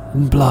bodies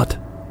and blood,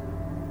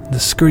 and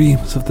the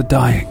screams of the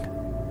dying.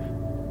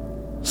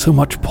 So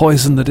much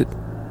poison that it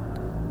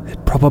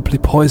probably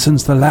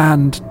poisons the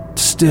land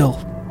still,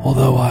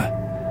 although I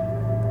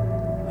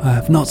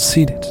have not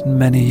seen it in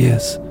many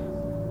years.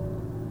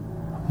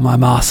 My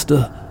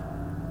master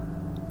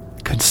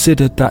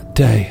considered that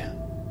day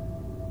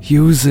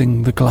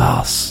using the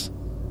glass,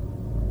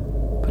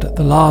 but at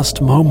the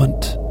last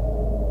moment,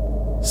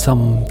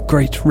 some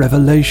great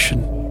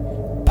revelation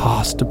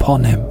passed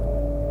upon him.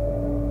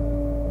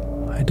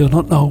 I do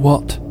not know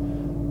what.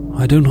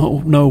 I do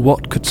not know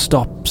what could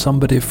stop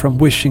somebody from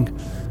wishing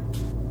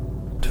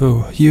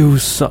to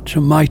use such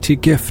a mighty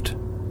gift.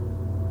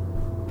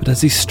 But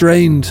as he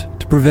strained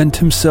to prevent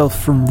himself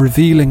from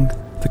revealing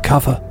the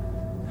cover,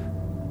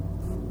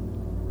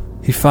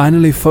 he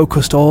finally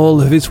focused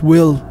all of his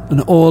will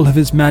and all of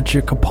his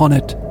magic upon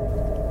it,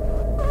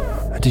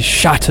 and he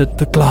shattered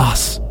the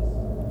glass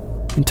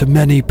into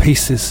many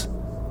pieces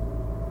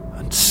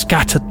and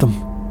scattered them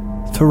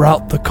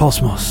throughout the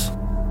cosmos.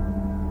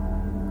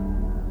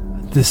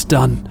 This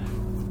done,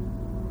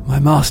 my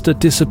master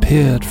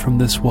disappeared from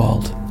this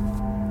world.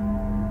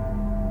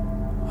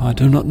 I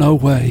do not know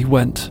where he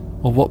went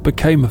or what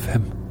became of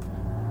him.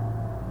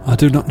 I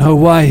do not know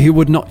why he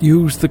would not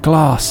use the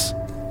glass.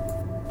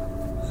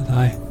 And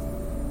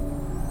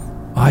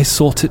I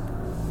sought it.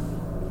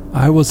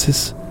 I was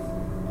his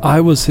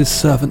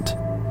servant.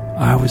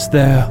 I was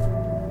there.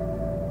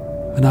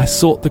 And I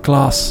sought the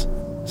glass,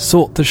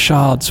 sought the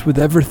shards with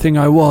everything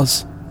I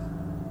was.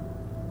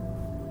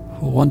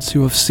 For once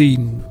you have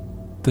seen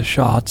the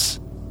shards,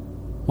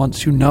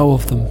 once you know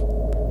of them,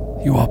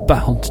 you are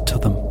bound to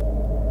them.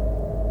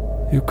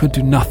 You could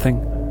do nothing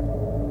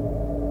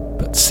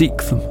but seek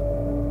them,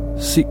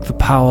 seek the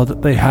power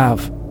that they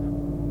have,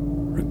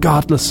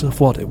 regardless of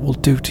what it will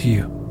do to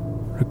you,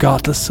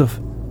 regardless of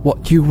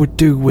what you would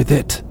do with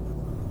it.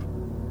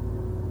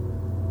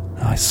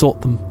 I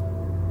sought them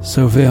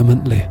so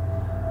vehemently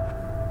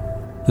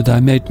that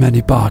I made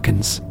many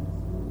bargains,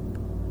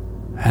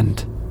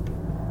 and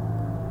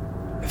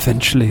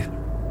eventually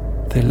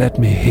they led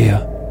me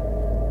here,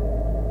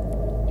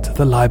 to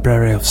the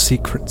Library of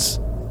Secrets,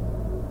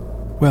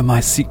 where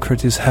my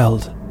secret is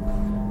held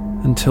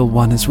until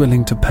one is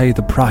willing to pay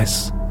the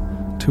price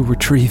to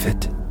retrieve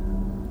it.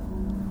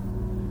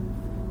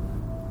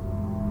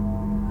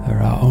 There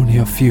are only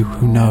a few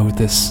who know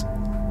this,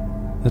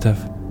 that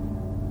have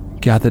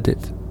gathered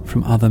it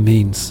from other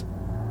means.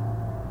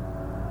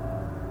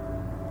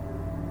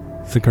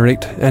 The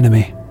great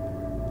enemy,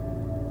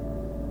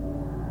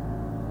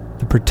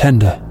 the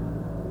pretender,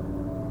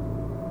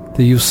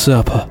 the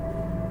usurper,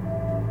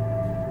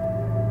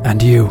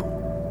 and you.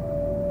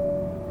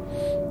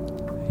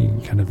 He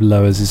kind of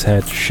lowers his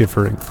head,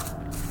 shivering.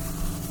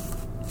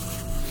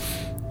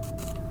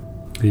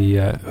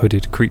 The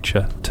hooded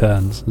creature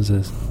turns and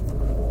says,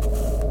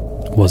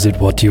 "Was it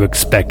what you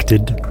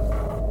expected?"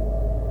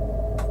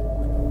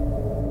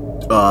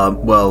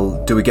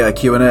 Well, do we get a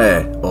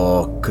Q&A?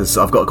 Or, because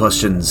I've got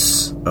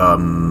questions, is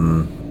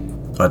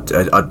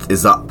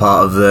that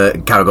part of the...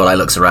 Caragor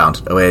looks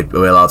around. Are we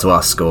allowed to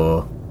ask,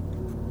 or...?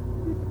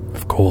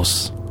 Of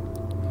course.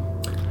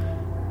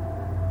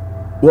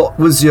 What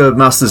was your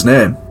master's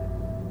name?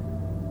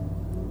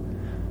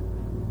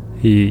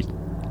 He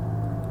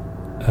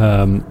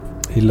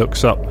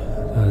looks up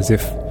as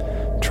if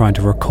trying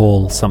to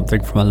recall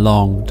something from a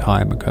long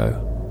time ago.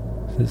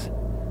 He says,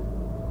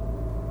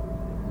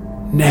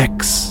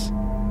 Nex.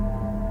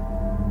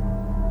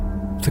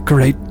 The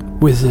great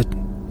wizard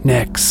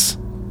Nex.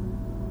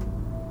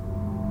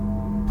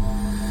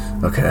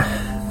 Okay.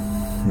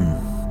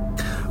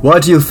 Why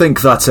do you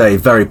think that a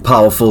very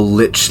powerful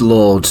Lich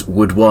Lord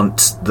would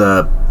want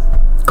the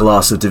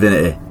Glass of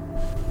Divinity?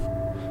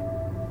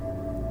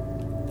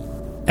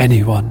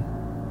 Anyone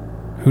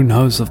who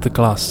knows of the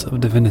Glass of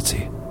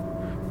Divinity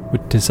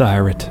would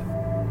desire it.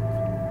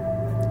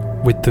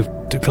 With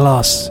the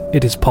glass,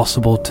 it is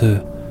possible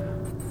to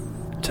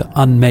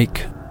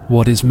unmake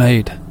what is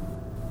made,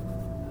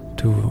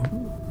 to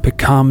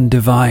become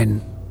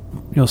divine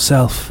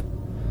yourself.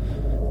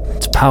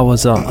 Its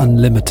powers are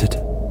unlimited.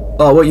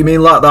 Oh, what you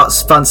mean, like that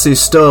fancy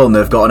stone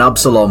they've got in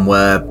Absalom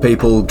where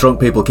drunk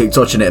people keep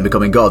touching it and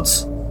becoming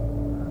gods?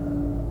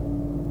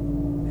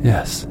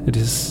 Yes, it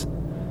is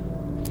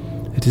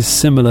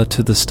similar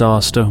to the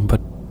Starstone, but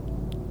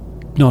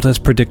not as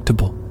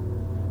predictable.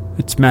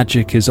 Its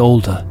magic is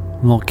older,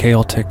 more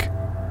chaotic.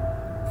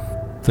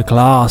 The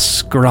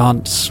glass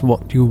grants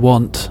what you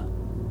want,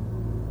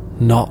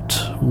 not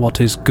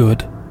what is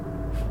good.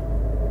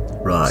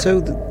 Right. So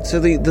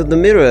the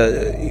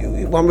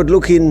mirror, one would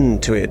look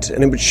into it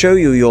and it would show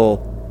you your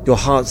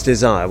heart's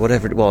desire,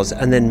 whatever it was,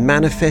 and then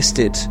manifest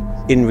it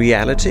in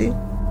reality?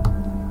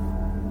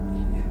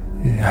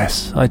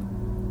 Yes, I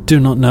do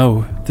not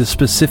know the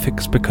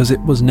specifics because it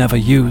was never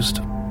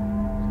used,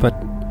 but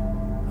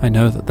I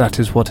know that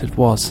is what it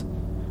was.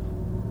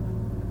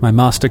 My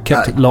master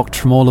kept it locked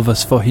from all of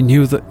us, for he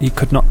knew that he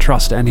could not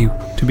trust any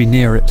to be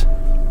near it.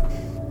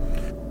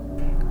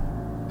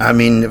 I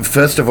mean,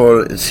 first of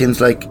all, it seems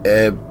like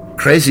a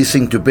crazy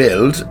thing to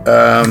build,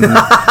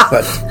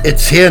 but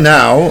it's here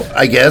now,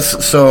 I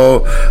guess.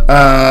 So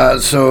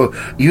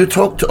you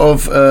talked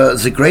of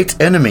the great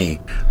enemy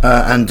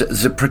and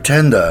the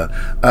pretender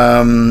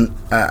and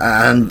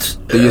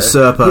the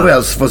usurper. Who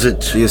else was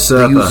it? The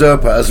usurper. The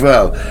usurper as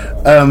well.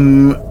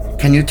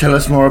 Can you tell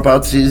us more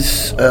about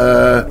these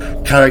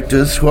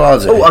characters? Who are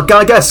they? Oh, can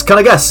I guess?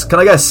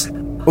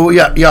 Oh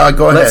yeah,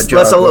 go ahead. Let's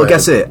have a little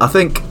guess here. I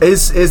think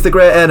is the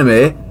great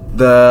enemy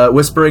the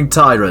Whispering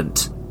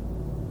Tyrant?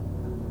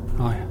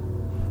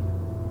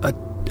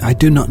 I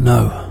do not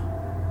know.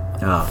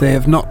 Oh. They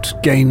have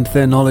not gained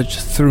their knowledge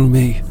through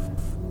me,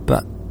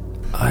 but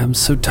I am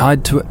so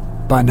tied to it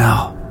by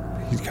now.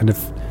 He kind of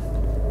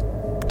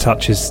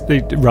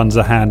runs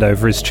a hand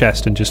over his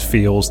chest and just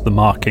feels the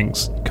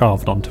markings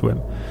carved onto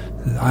him.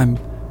 I'm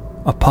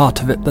a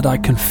part of it that I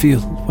can feel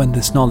when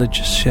this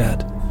knowledge is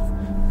shared.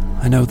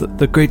 I know that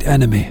the great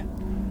enemy,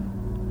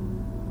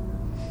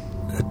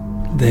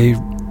 they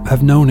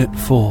have known it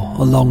for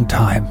a long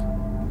time.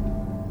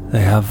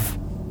 They have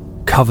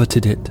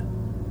coveted it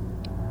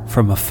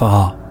from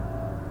afar,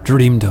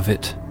 dreamed of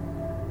it,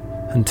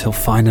 until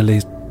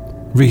finally,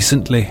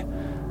 recently,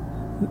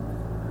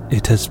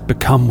 it has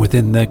become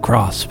within their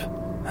grasp,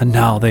 and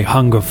now they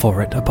hunger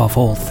for it above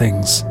all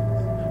things.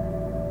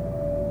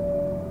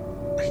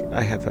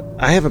 I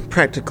have a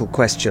practical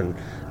question.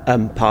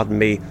 Pardon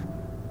me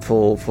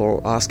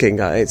for asking.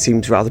 It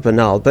seems rather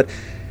banal, but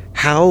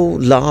how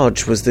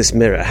large was this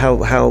mirror?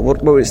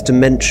 What were its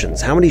dimensions?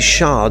 How many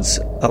shards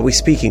are we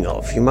speaking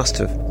of? You must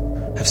have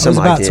some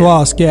idea. I was about to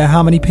ask,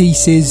 how many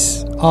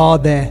pieces are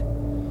there?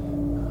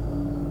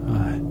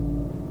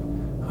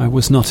 I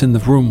was not in the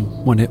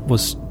room when it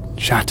was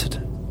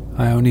shattered.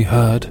 I only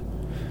heard.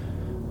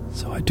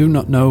 So I do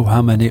not know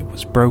how many it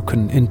was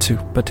broken into,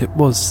 but it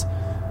was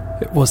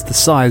the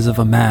size of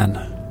a man.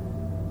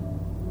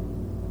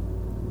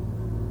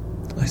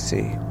 I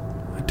see.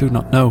 I do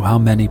not know how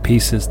many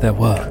pieces there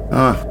were.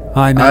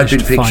 I've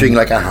been picturing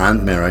like a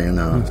hand mirror,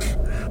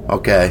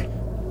 Okay.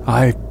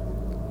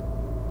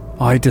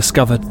 I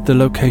discovered the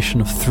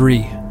location of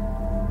 3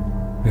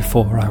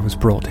 before I was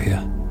brought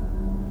here.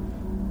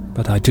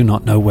 But I do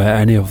not know where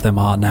any of them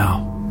are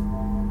now.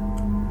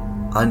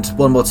 And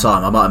one more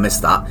time, I might have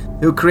missed that.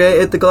 Who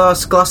created the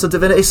glass of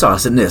divinity? Sorry, I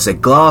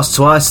said glass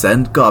twice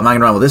then. God, I'm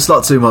hanging around with this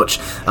lot too much.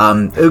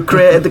 Who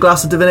created the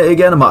glass of divinity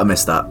again? I might have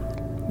missed that.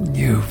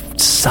 You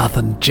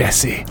southern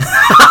Jesse.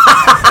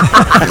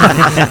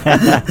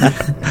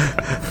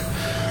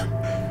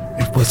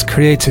 It was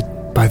created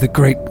by the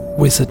great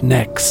wizard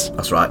Nex.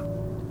 That's right.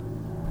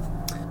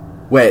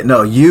 Wait,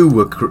 no, you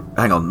were...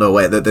 hang on, no,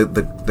 wait,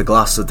 the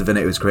glass of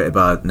divinity was created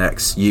by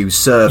Nex. You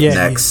served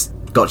Nex.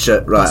 Yeah.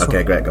 Gotcha, right, That's okay,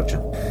 right. Great, gotcha.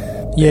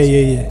 Yeah.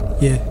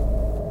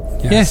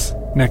 Yes.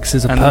 Nex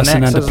is a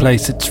person and a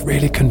place. It's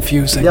really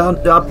confusing. Yeah,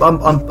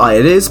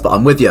 it is, but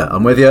I'm with you.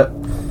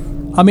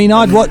 I mean,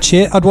 I'd watch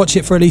it. I'd watch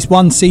it for at least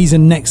one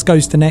season. Next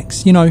goes to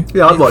next, Yeah,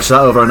 I'd watch that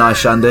over a nice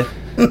shandy.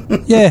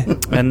 Yeah.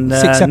 And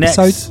 6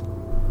 episodes.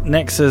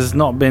 Nex has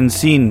not been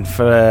seen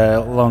for a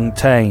long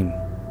time.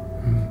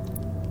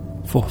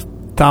 For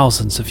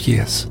thousands of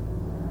years.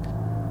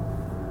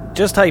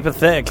 Just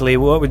hypothetically,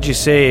 what would you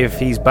say if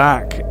he's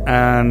back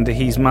and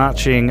he's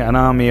marching an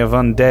army of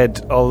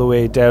undead all the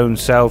way down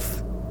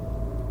south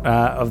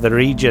of the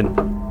region?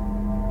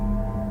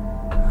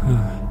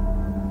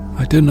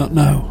 I do not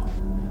know.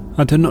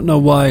 I do not know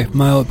why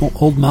my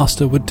old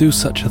master would do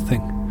such a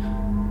thing.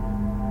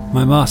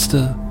 My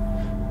master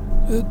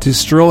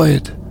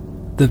destroyed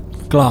the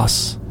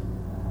glass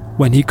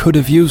when he could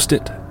have used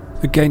it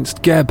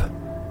against Geb.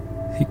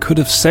 He could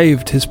have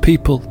saved his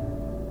people.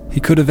 He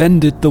could have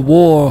ended the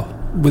war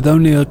with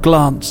only a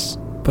glance,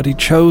 but he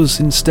chose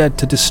instead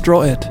to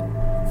destroy it.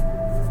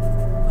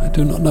 I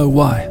do not know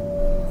why.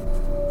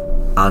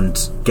 And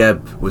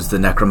Geb was the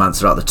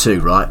necromancer out of the 2,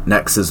 right?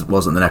 Nexus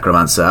wasn't the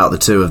necromancer. Out of the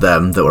 2 of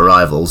them that were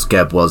rivals,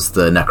 Geb was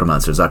the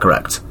necromancer, is that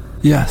correct?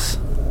 Yes.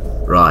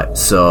 Right,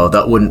 so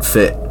that wouldn't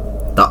fit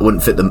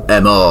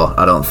the MO,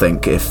 I don't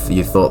think, if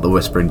you thought the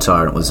Whispering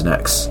Tyrant was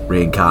Nex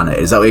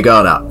reincarnated. Is that what you're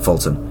going at,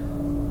 Fulton?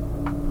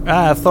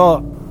 I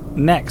thought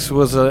Nex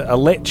was a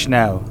lich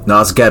now.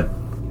 No, it's Geb.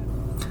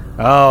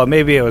 Oh,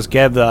 maybe it was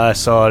Geb that I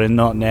saw and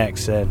not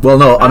Nex then. Well,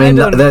 no, I mean,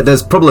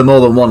 there's probably more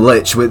than one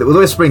lich. With the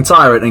Whispering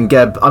Tyrant and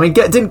Geb, I mean,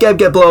 didn't Geb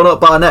get blown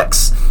up by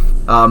Nex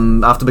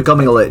after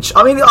becoming a lich?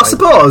 I mean, I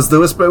suppose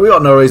we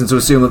got no reason to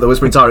assume that the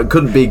Whispering Tyrant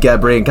couldn't be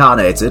Geb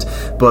reincarnated,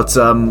 but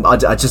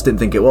I just didn't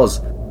think it was.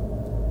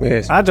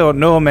 Yes. I don't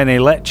know many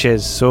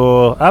liches,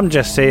 so I'm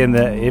just saying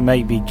that it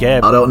might be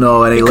Geb. I don't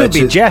know any liches. It could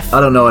be Jeff. I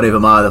don't know any of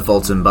them either,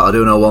 Fulton, but I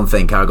do know one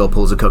thing. Caragol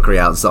pulls a cookery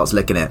out and starts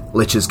licking it.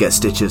 Liches get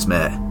stitches,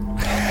 mate.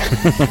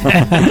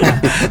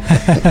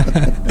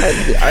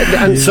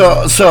 And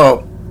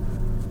so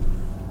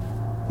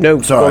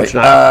No, sorry.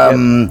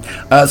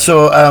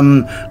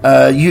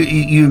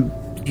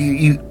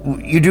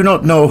 You do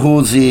not know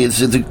who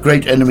the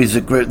great enemies,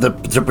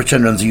 the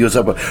Pretender and the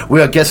Usurper.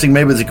 We are guessing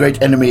maybe the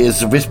great enemy is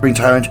the Whispering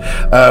Tyrant,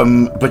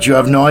 but you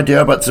have no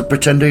idea about the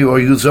Pretender or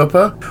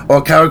Usurper?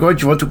 Or Karagor,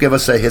 do you want to give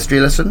us a history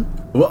lesson?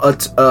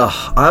 What? I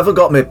haven't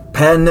got my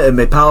pen and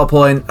my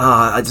PowerPoint.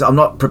 I'm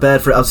not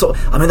prepared for it.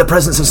 I'm in the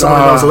presence of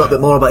someone who knows a little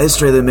bit more about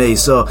history than me.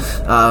 So,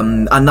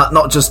 and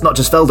not just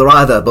Felder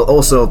either, but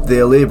also the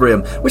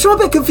Equilibrium, which I'm a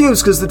bit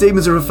confused because the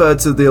demons are referred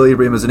to the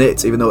Equilibrium as an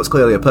it, even though it's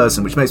clearly a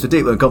person, which makes me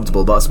deeply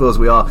uncomfortable. But I suppose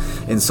we are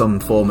in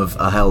some form of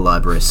a hell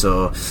library,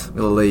 so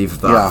we'll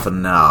leave that for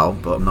now.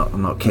 But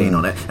I'm not keen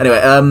on it. Anyway,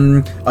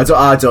 I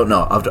don't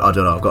know. I've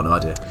got no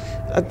idea.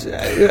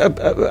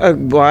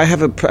 Well, I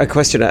have a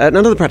question,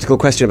 another practical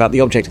question about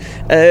the object.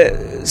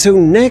 So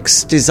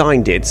Nex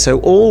designed it, so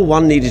all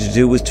one needed to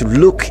do was to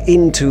look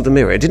into the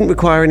mirror. It didn't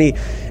require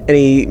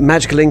any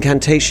magical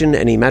incantation,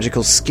 any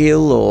magical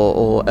skill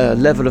or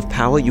level of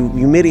power. You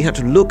merely had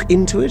to look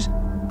into it?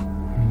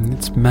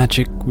 Its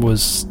magic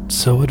was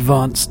so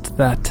advanced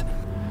that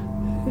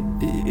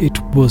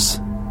it was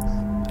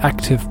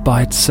active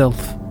by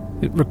itself.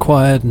 It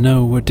required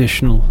no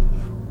additional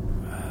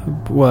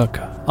work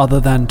other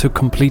than to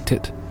complete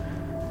it.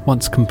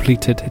 Once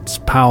completed, its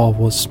power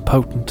was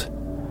potent.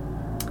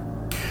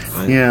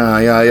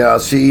 Yeah.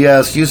 See,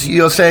 yes,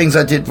 you're saying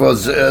that it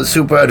was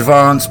super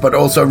advanced, but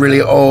also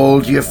really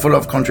old. You're full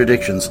of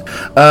contradictions.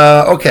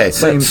 Okay,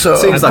 seems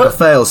like a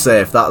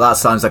fail-safe. That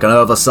sounds like an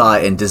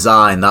oversight in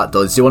design. That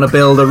does. You want to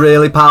build a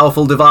really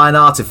powerful divine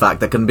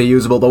artifact that can be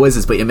usable by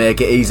wizards, but you make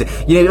it easy.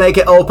 You need to make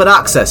it open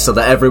access so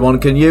that everyone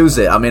can use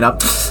it. I mean, I'm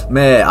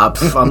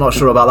not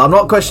sure about that. I'm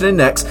not questioning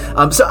Nex.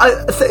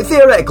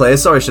 Theoretically,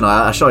 sorry,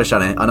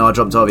 Shani. I know I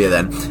jumped over you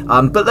then.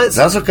 But that's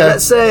okay.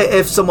 Let's say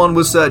if someone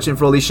was searching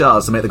for all these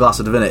shards to make the Glass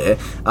of Divinity,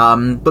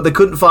 but they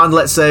couldn't find,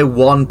 let's say,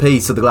 one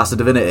piece of the Glass of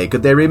Divinity.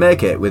 Could they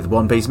remake it with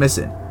one piece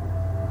missing?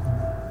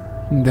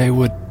 They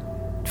would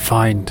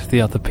find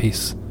the other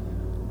piece.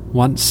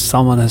 Once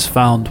someone has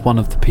found one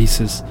of the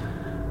pieces,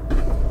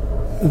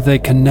 they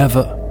can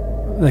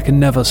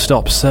never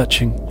stop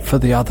searching for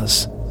the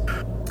others.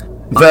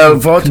 Well,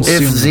 what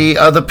if the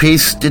other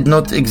piece did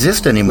not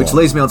exist anymore? Which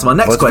leads me on to my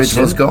next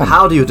question.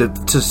 How do you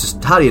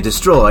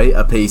destroy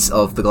a piece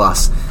of the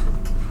Glass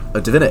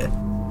of Divinity?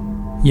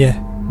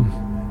 Yeah.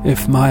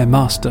 If my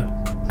master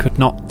could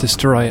not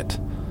destroy it,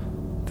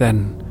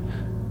 then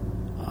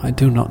I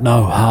do not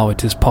know how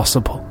it is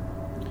possible.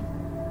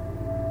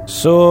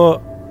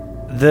 So,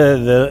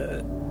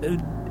 the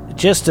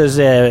just as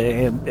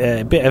a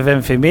bit of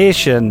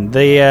information,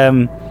 the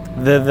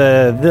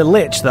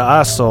lich that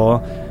I saw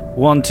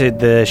wanted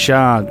the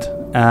shard,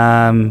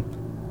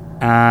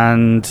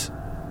 and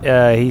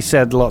he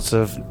said lots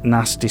of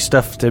nasty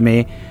stuff to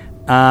me.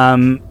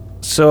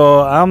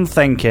 So I'm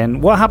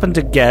thinking, what happened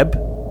to Geb?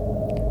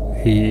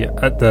 He,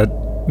 at the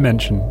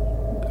mention,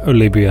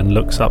 Olibian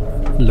looks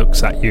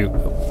at you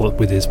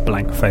with his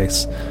blank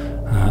face,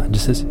 and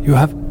just says, "You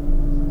have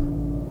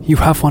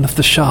one of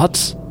the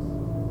shards?"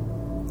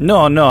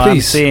 No, please,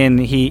 I'm saying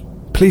he.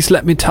 Please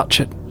let me touch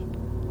it.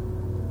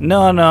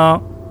 No,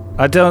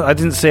 I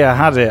didn't say I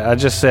had it. I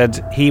just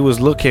said he was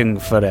looking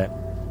for it.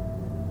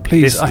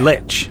 Please, this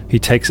lich. He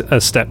takes a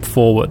step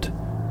forward,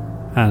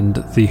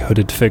 and the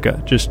hooded figure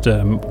just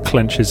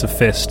clenches a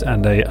fist,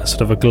 and a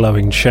sort of a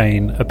glowing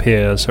chain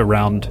appears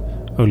around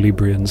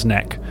Olibrian's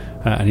neck,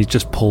 and he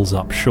just pulls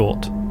up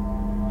short.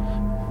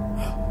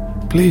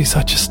 Please,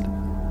 I just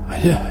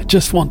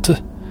want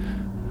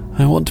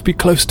to be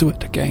close to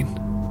it again.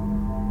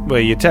 Well,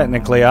 you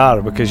technically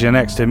are because you're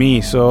next to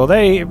me,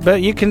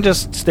 but you can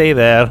just stay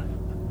there.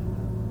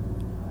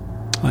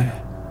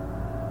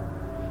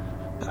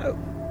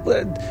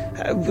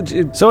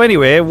 So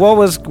anyway,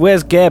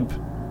 where's Geb?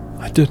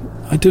 I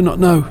do not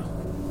know.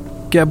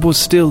 Geb was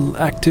still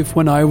active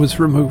when I was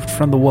removed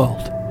from the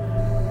world.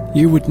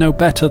 You would know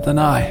better than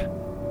I.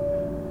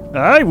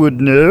 I would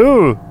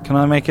know. Can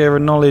I make a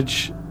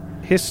knowledge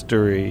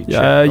history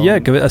check? Yeah,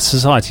 give it a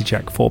society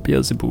check for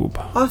Beelzebub.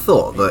 I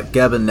thought that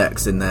Geb and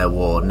Nex in their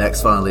war,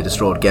 Nex finally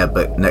destroyed Geb,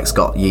 but Nex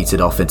got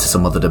yeeted off into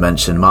some other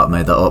dimension. Mark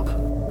made that up.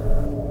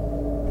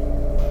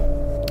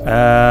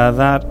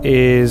 That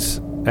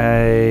is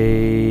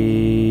a...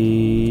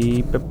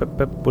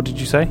 What did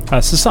you say?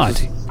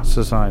 Society.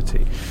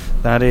 Society.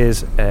 That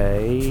is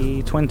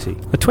a 20.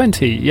 A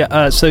 20,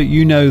 yeah. So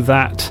you know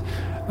that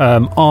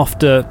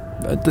after...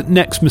 the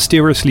Nex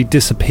mysteriously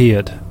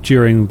disappeared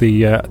during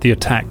the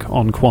attack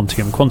on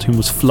Quantium. Quantium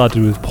was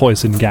flooded with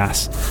poison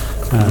gas,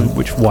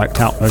 which wiped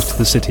out most of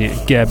the city.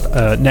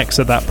 Nex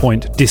at that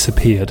point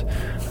disappeared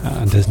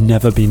and has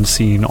never been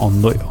seen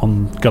on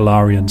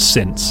Galarian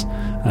since.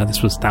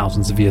 This was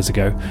thousands of years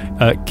ago.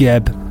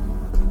 Geb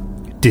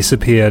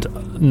disappeared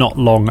not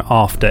long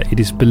after. It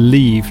is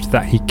believed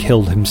that he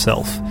killed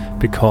himself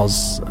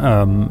because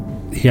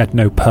he had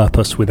no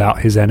purpose without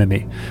his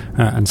enemy,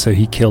 and so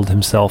he killed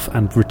himself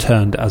and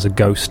returned as a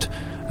ghost.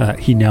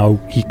 He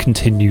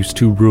continues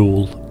to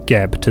rule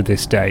Geb to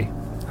this day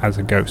as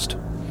a ghost.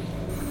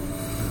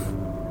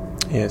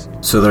 Yes.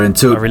 So they're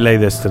into. I relay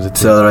this to the team.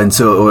 So they're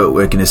into.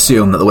 We can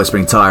assume that the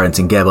Whispering Tyrant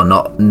and Geb are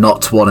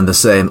not one and the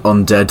same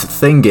undead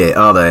thingy,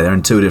 are they? They're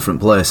in two different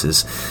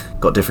places,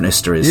 got different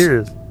histories.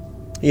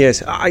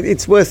 Yes,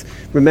 it's worth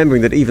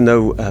remembering that even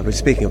though we're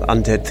speaking of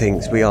undead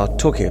things, we are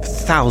talking of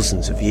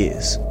thousands of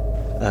years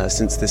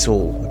since this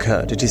all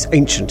occurred. It is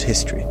ancient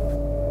history.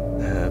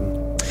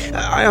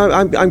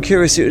 I'm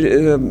curious,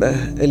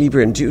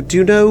 Elibrian, do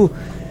you know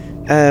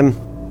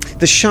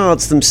the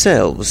shards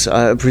themselves?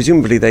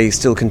 Presumably they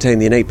still contain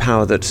the innate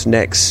power that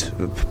Nex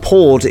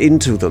poured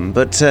into them,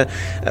 but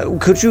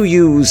could you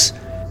use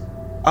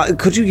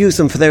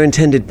them for their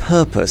intended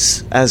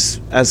purpose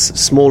as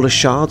smaller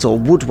shards, or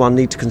would one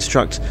need to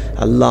construct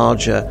a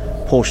larger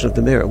portion of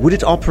the mirror? Would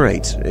it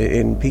operate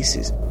in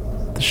pieces?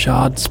 The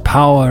shard's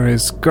power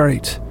is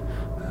great,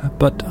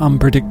 but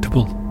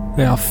unpredictable.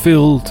 They are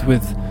filled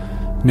with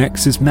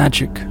Nex's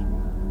magic.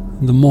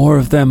 The more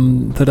of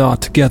them that are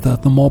together,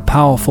 the more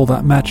powerful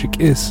that magic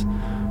is.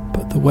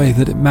 But the way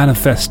that it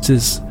manifests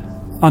is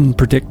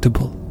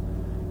unpredictable.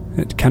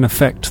 It can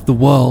affect the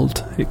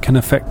world, it can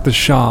affect the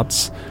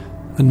shards,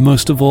 and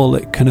most of all,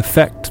 it can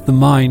affect the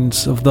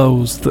minds of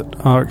those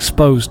that are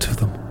exposed to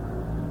them.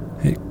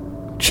 It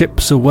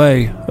chips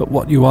away at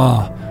what you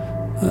are,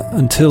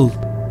 until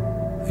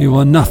you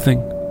are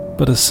nothing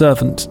but a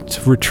servant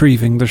to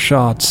retrieving the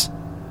shards,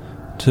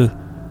 to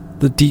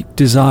the deep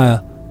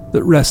desire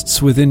that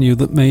rests within you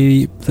that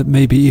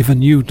maybe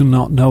even you do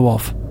not know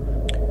of,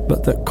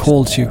 but that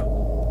calls you.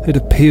 It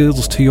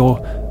appeals to your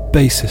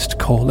basest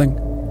calling.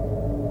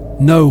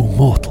 No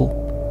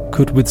mortal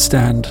could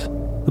withstand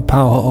the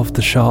power of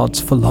the shards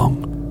for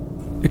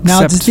long,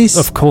 except,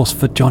 of course,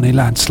 for Johnny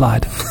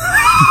Landslide.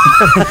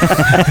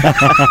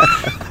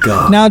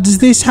 Now, does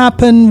this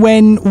happen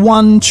when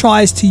one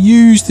tries to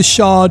use the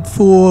shard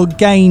for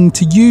gain,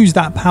 to use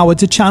that power,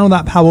 to channel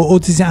that power, or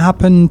would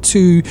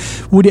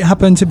it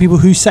happen to people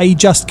who, say,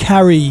 just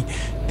carry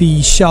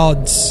the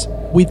shards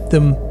with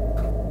them?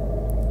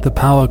 The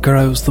power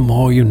grows the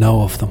more you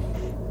know of them.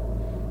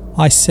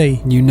 I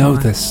see. You know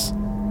this.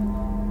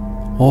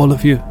 All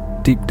of you,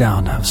 deep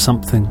down, have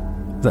something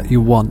that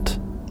you want.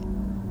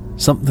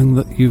 Something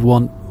that you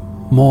want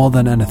more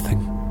than anything.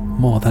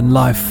 More than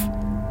life.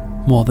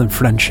 More than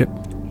friendship.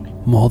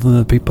 More than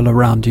the people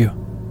around you.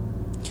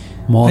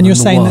 More than the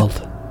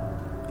world.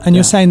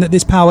 You're saying that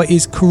this power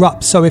is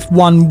corrupt, so if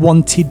one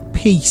wanted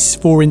peace,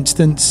 for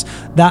instance,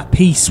 that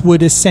peace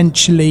would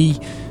essentially,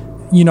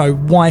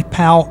 wipe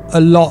out a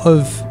lot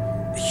of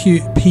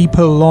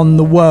people on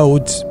the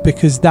world,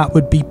 because that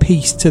would be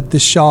peace to the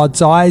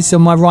shard's eyes.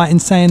 Am I right in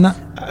saying that?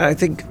 I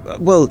think,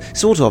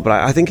 sort of, but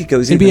I think it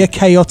goes... It'd be a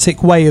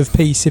chaotic way of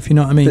peace, if you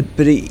know what I mean.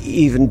 But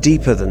even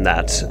deeper than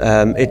that,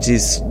 it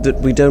is that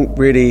we don't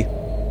really...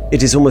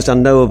 It is almost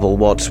unknowable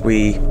what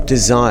we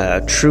desire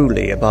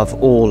truly above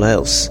all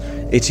else.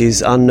 It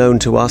is unknown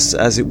to us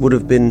as it would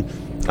have been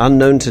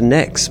unknown to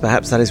Nex.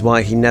 Perhaps that is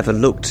why he never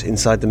looked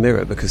inside the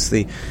mirror, because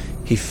he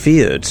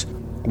feared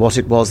what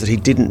it was that he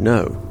didn't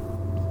know,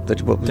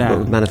 that what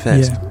would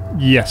manifest. Yeah.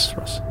 Yes,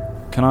 Ross.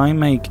 Can I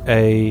make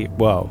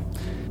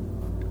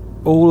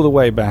all the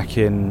way back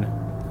in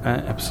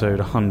episode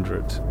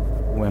 100,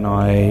 when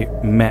I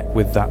met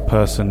with that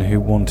person who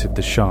wanted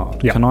the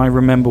shard, can I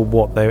remember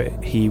what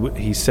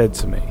he said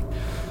to me?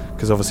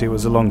 Because obviously it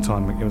was a long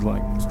time, it was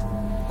like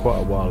quite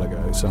a while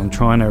ago, so I'm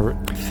trying to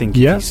think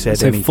if he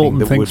said anything Fulton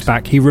that thinks would...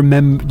 back.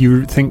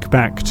 You think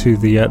back to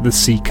the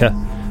Seeker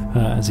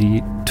as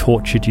he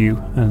tortured you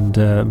and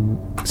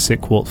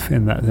Sick Wolf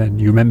in that. Then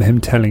you remember him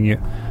telling you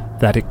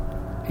that it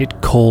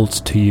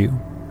calls to you,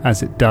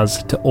 as it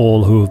does to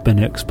all who have been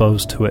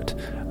exposed to it,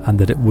 and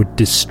that it would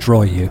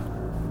destroy you.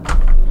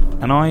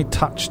 And I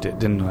touched it,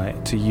 didn't I,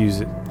 to use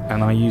it,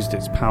 and I used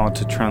its power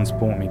to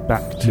transport me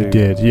back to... You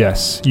did,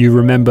 yes. You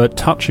remember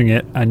touching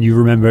it, and you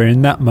remember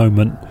in that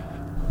moment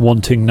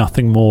wanting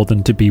nothing more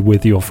than to be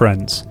with your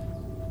friends.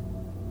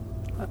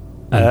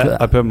 And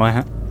I put my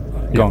hand...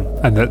 Gone.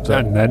 And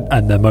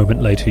the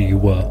moment later you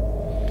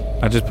were.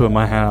 I just put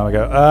my hand out and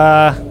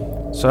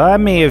go, so I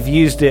may have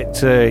used it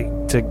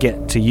to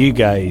get to you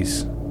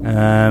guys.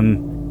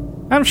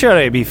 I'm sure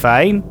it'd be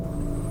fine.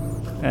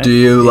 Do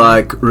you,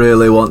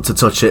 really want to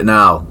touch it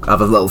now?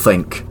 Have a little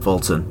think,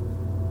 Fulton.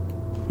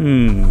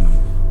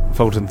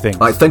 Fulton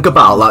thinks. Think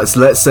about,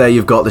 let's say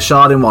you've got the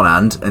shard in one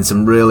hand and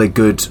some really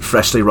good,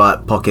 freshly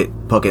ripe pocket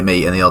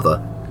meat in the other.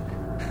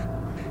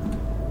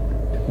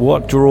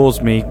 What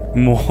draws me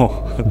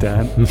more,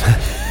 Dan?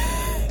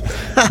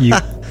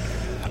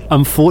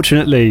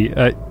 Unfortunately,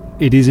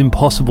 it is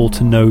impossible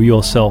to know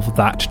yourself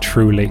that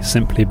truly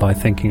simply by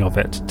thinking of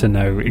it, to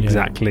know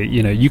exactly.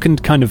 You can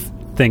kind of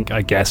think,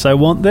 I guess I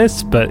want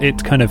this, but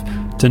it's kind of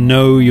to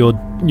know your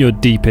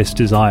deepest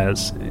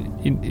desires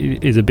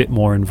is a bit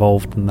more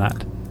involved than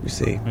that. You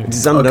see, it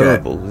is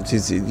unknowable. Okay. It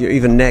is,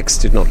 even Nex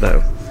did not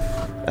know.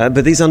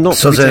 But these are not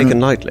to be taken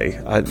lightly.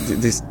 That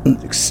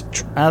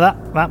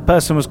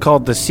person was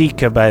called the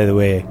Seeker, by the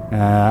way.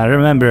 I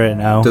remember it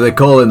now. Do they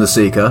call him the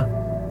Seeker?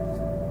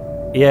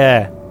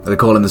 Yeah. They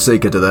call him the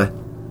Seeker, do they?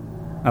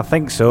 I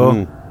think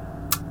so.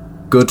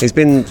 Good. He's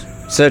been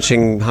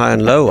searching high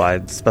and low, by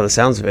the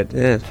sounds of it,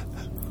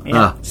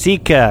 yeah.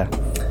 Seeker.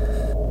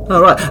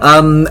 All right.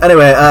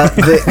 Anyway,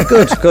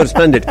 good,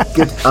 splendid.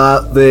 Good.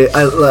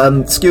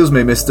 Excuse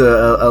me,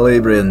 Mr.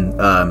 Alabrian,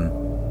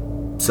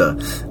 sir.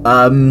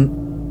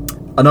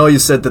 I know you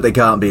said that they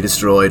can't be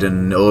destroyed,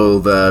 and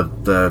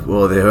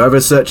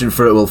whoever's searching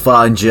for it will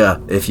find you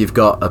if you've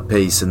got a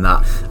piece and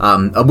that.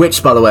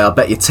 Which, by the way, I'll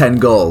bet you 10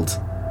 gold.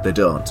 They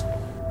don't.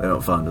 They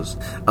don't find us.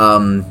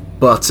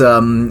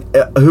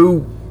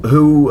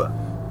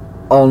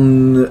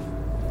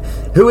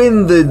 Who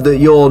in the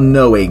your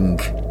knowing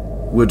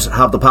would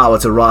have the power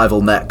to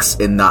rival Nex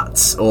in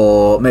that,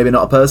 or maybe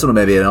not a person, or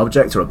maybe an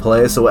object or a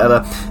place or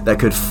whatever, that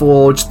could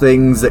forge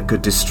things that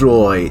could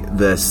destroy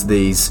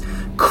these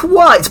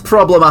quite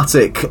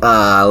problematic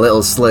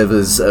little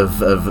slivers of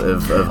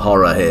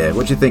horror here?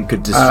 What do you think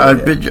could destroy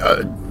it?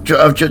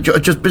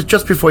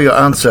 Just before you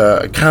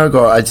answer,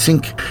 Caragor, I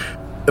think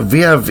we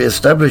have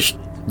established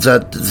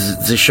that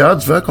the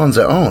shards work on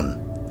their own.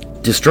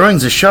 Destroying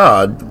the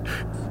shard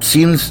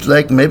seems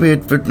like maybe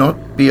it would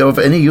not be of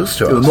any use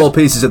to us. The more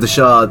pieces of the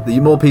shard, the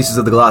more pieces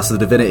of the glass of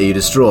the divinity you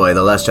destroy,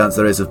 the less chance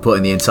there is of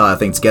putting the entire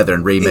thing together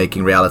and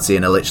remaking reality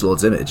in a Lich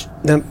Lord's image.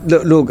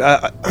 Look,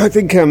 I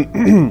think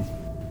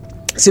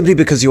simply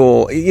because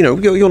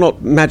you're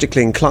not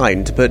magically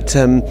inclined, but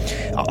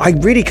I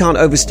really can't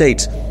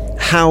overstate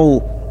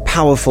how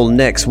powerful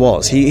Nex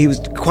was. He was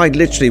quite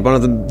literally one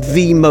of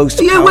the most.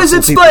 Are you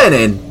wizard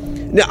splaining?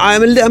 No,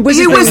 I'm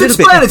wizard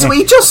explaining to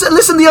me. Just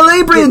listen, the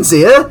Alabrians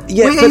here.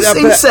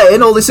 He's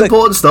saying all this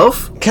important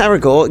stuff.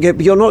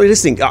 Caragor, you're not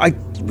listening.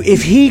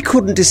 If he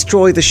couldn't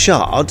destroy the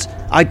shard,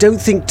 I don't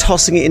think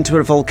tossing it into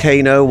a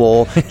volcano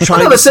or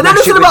trying. I never said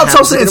anything about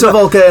tossing it into a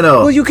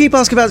volcano. Well, you keep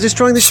asking about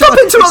destroying the shard.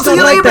 Stop interrupting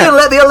the Alabrian.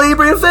 Let the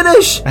Alabrian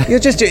finish.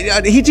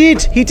 He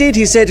did.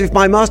 He said if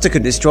my master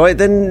could destroy it,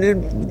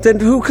 then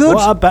who could?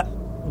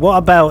 What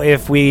about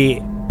if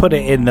we put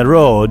it in the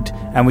road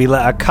and we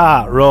let a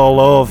cart roll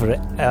over it?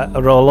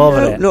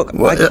 Look,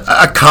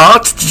 a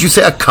cart? Did you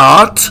say a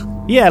cart?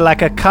 Yeah,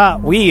 like a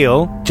cart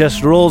wheel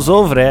just rolls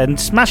over it and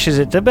smashes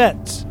it to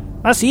bits.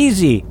 That's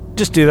easy.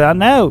 Just do that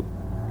now.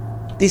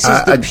 This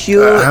is the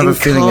pure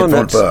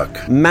incarnate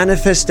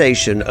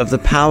manifestation of the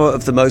power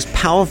of the most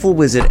powerful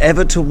wizard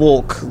ever to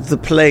walk the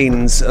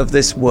plains of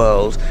this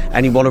world,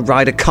 and you want to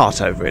ride a cart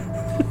over it.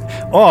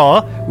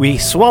 Or we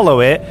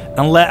swallow it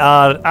and let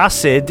our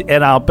acid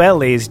in our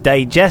bellies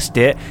digest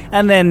it,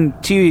 and then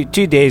two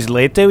days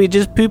later we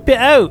just poop it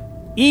out.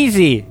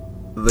 Easy.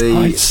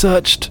 I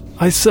searched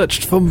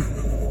for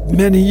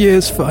many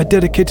years. I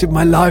dedicated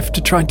my life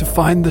to trying to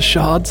find the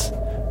shards.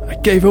 I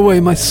gave away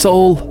my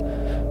soul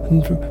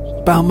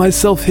and bound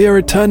myself here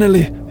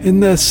eternally in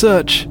their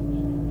search.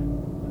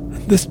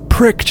 This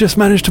prick just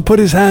managed to put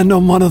his hand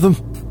on one of them.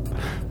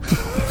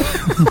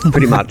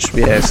 Pretty much,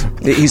 yes.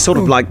 He's sort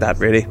of like that,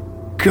 really.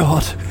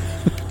 God.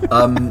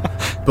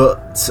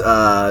 But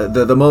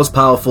the most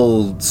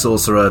powerful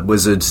sorcerer,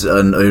 wizard,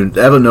 and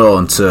ever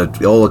known to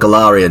all of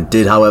Galarian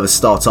did, however,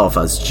 start off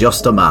as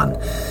just a man.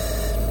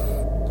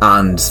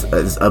 And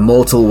there's a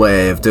mortal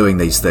way of doing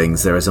these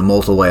things. There is a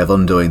mortal way of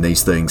undoing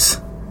these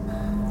things.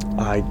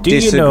 I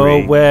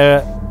disagree.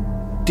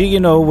 Do you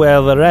know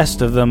where the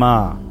rest of them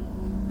are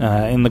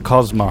in the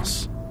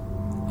cosmos?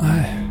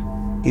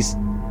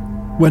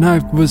 When I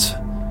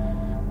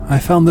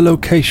found the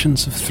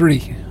locations of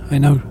 3. I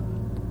know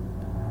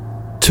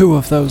 2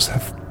 of those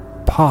have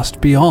passed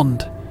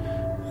beyond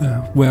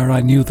where I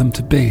knew them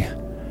to be.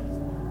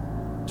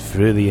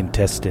 Through the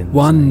intestines.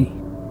 One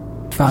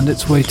found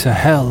its way to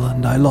hell,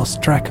 and I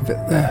lost track of it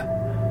there.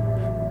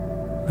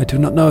 I do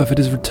not know if it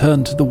has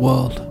returned to the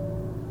world.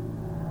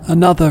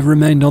 Another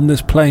remained on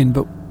this plane,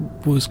 but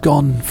was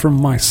gone from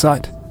my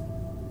sight.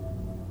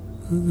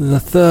 The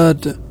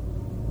third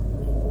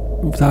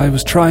that I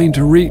was trying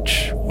to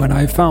reach when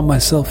I found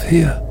myself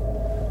here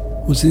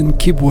was in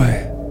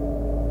Kibwe,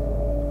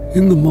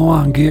 in the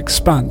Moangi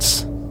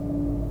Expanse.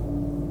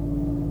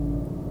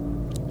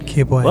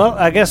 Kibwe. Well,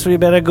 I guess we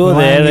better go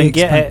there and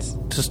get it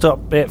to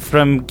stop it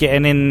from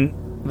getting in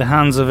the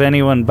hands of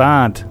anyone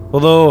bad.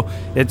 Although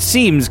it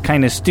seems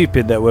kind of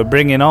stupid that we're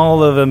bringing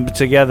all of them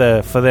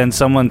together for then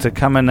someone to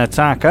come and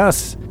attack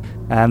us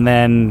and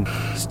then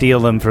steal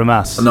them from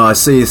us. No, I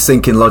see you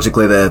thinking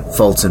logically there,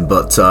 Fulton,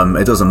 but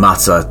it doesn't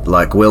matter.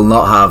 Like, we'll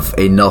not have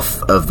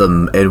enough of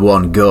them in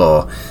one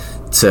go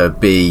to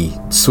be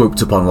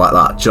swooped upon like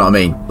that. Do you know what I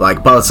mean?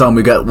 Like, by the time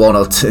we get 1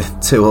 or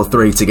 2 or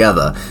 3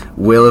 together,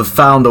 we'll have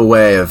found a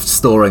way of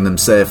storing them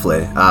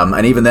safely.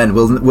 And even then,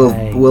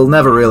 we'll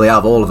never really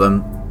have all of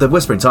them. The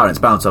Whispering Tyrant's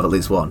bound to have at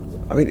least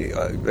one. I mean,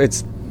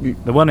 it's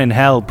the one in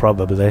hell,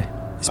 probably.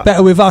 It's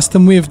better with us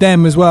than with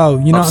them as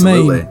well. You know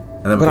Absolutely. what I mean?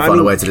 And then we can find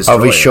a way to destroy it.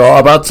 Are we sure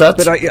about that?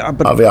 But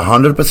are we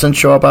 100%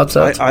 sure about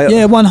that?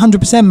 Yeah,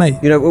 100%, mate.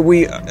 You know,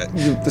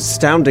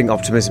 astounding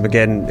optimism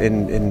again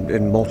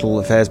in mortal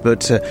affairs,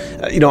 but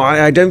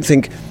I don't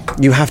think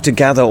you have to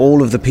gather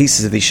all of the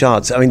pieces of these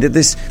shards. I mean,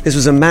 this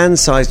was a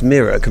man-sized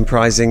mirror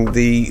comprising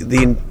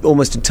the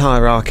almost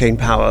entire arcane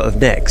power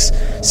of Nex.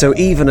 So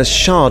even a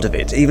shard of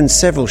it, even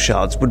several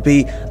shards, would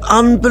be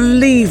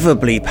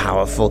unbelievably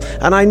powerful.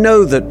 And I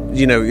know that,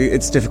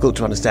 it's difficult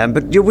to understand,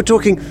 but we're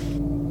talking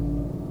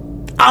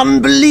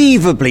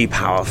unbelievably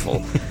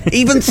powerful.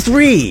 Even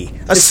 3,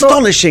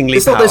 astonishingly powerful.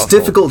 It's not this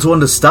difficult to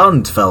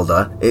understand,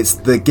 Felder. It's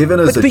the giving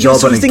us a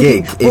job and a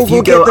gig. If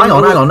you go, hang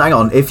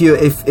on. If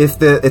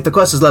the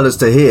quest has led us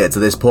to here, to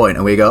this point,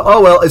 and we go,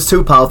 oh well, it's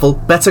too powerful,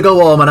 better go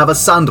home and have a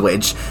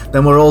sandwich,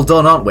 then we're all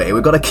done, aren't we?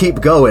 We've got to keep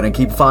going and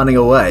keep finding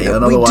a way,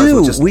 and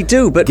otherwise we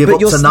do, but give up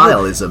to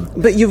nihilism.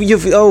 But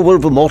you've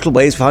mortal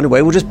ways find a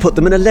way. We'll just put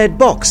them in a lead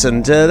box,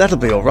 and that'll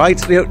be all right.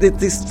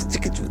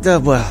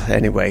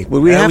 Anyway,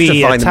 we have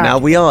to find them now.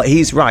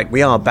 He's right.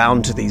 We are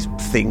bound to these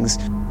things.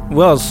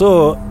 Well,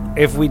 so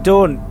if we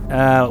don't,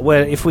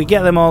 if we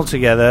get them all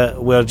together,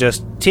 we'll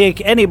just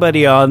take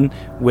anybody on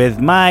with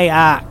my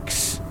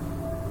axe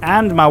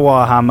and my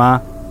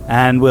warhammer,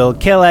 and we'll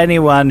kill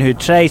anyone who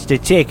tries to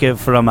take it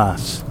from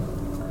us.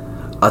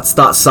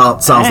 That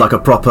sounds like a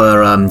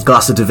proper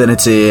Glass of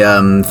Divinity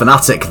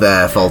fanatic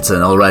there,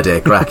 Fulton, already.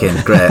 Cracking,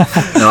 great.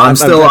 No,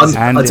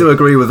 I do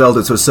agree with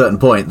Elder to a certain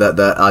point that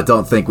I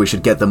don't think we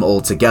should get them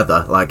all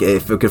together. Like,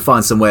 if we could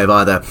find some way of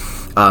either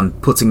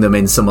putting them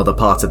in some other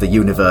part of the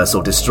universe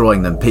or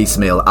destroying them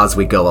piecemeal as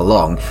we go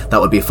along,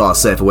 that would be a far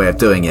safer way of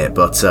doing it.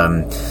 But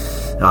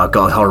I've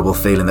got a horrible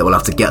feeling that we'll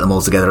have to get them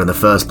all together in the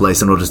first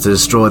place in order to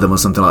destroy them or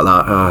something like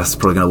that. It's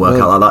probably going to work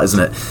out like that, isn't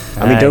it?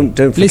 I mean,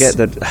 don't forget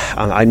that.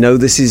 I know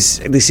this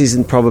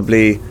isn't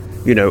probably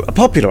a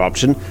popular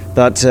option,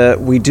 but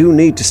we do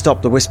need to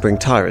stop the Whispering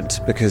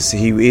Tyrant, because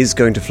he is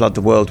going to flood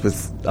the world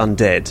with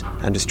undead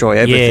and destroy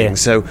everything. Yeah.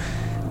 So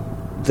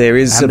there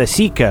is the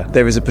Seeker.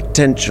 There is a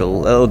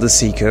potential, the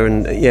Seeker,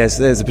 and yes,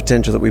 there's a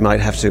potential that we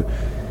might have to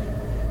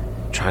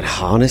try and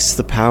harness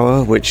the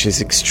power, which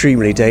is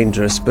extremely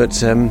dangerous, but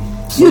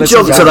you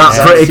jumped to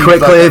that pretty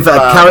quickly.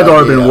 Caragor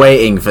had been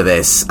waiting for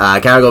this.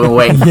 Caragor had been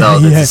waiting for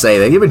Felder to say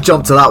that. You've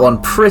jumped to that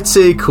one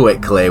pretty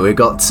quickly. We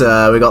got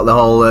the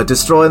whole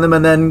destroying them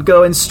and then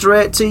going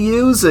straight to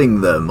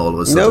using them all of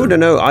a sudden.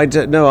 No.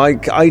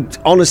 I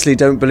honestly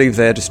don't believe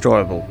they're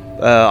destroyable.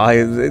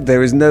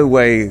 There is no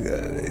way.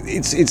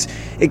 It's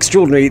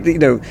extraordinary.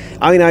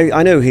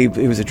 I know he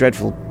was a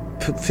dreadful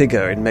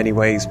figure in many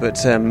ways,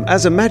 but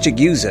as a magic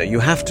user, you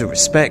have to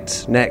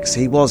respect Nex.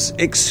 He was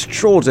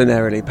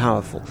extraordinarily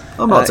powerful.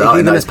 I'm not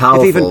doubting that he's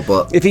powerful,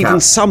 but if even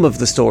some of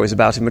the stories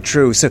about him are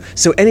true, so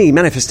any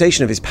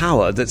manifestation of his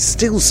power that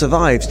still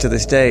survives to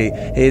this day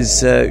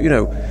is,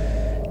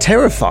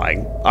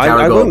 terrifying.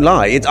 I won't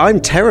lie. I'm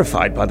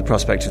terrified by the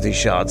prospect of these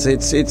shards.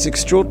 It's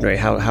extraordinary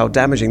how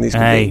damaging these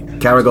can be.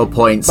 Caragor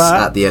points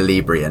at the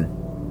Elibrian,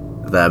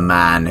 the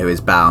man who is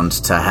bound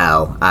to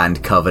hell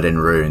and covered in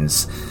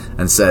runes,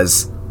 and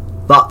says,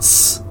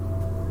 that's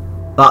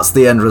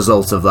the end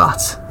result of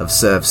that, of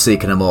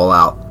seeking them all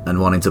out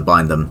and wanting to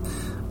bind them.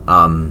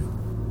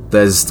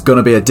 There's going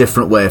to be a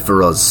different way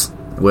for us.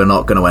 We're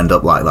not going to end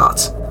up like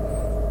that.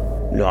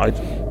 No,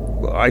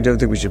 I don't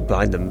think we should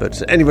bind them,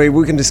 but anyway,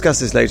 we can discuss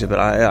this later, but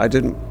I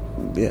didn't...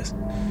 Yes.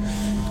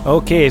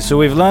 Okay, so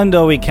we've learned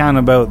all we can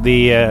about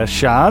the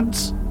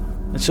shards,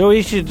 so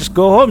we should just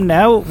go home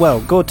now.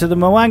 Well, go to the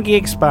Mwangi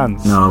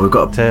Expanse. No, we've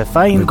got to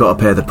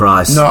pay the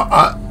price.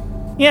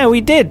 Yeah,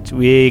 we did.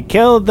 We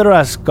killed the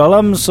Rust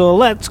Golem, so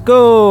let's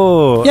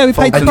go. Yeah, we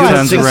paid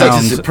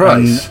the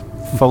price.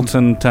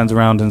 Fulton turns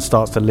around and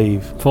starts to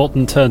leave.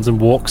 Fulton turns and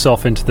walks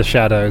off into the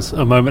shadows.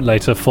 A moment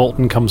later,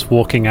 Fulton comes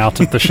walking out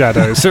of the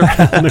shadows.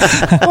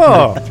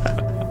 Oh,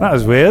 that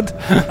was weird.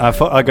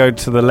 I go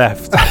to the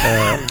left.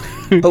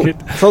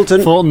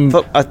 Fulton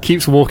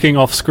keeps walking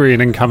off screen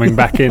and coming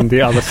back in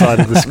the other side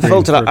of the screen.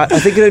 Fulton, I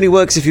think it only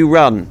works if you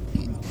run.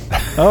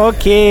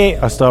 Okay.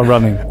 I start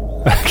running.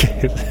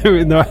 Okay.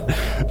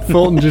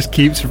 Fulton just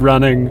keeps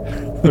running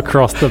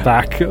across the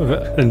back of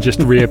it and just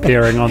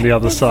reappearing on the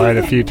other side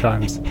a few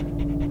times.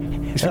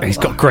 He's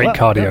got great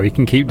cardio. He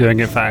can keep doing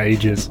it for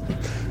ages.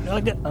 Oh,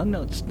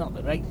 no, it's not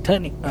the right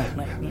turning.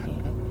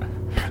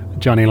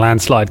 Johnny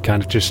Landslide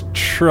kind of just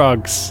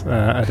shrugs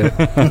at it.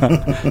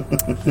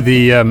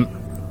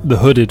 The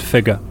hooded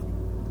figure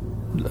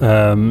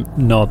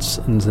nods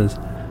and says,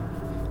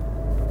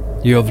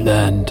 "You have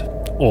learned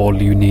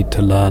all you need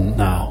to learn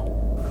now."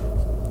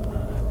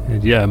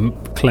 He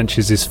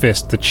clenches his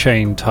fist. The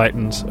chain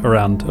tightens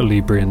around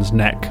Elibrian's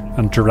neck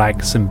and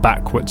drags him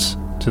backwards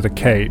to the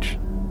cage.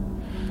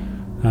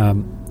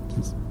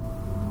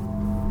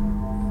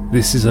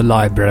 This is a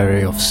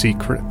library of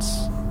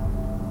secrets.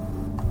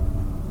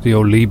 The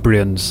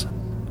Olibrians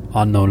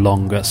are no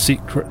longer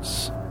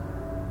secrets.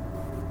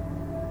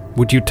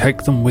 Would you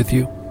take them with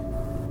you?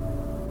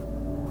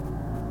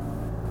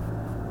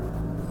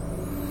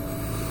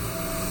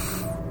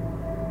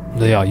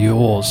 They are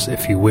yours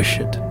if you wish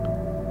it.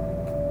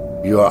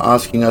 You are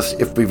asking us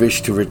if we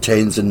wish to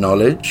retain the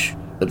knowledge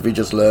that we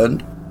just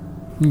learned?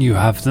 You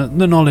have the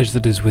knowledge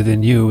that is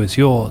within you is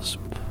yours,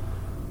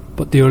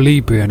 but the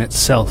Olibrian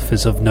itself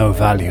is of no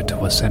value to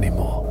us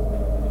anymore.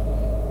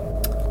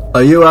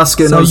 Are you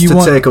asking us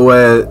to take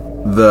away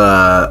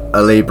the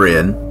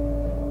Olibrian,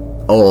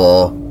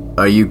 or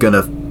are you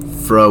gonna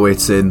throw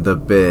it in the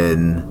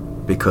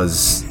bin,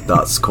 because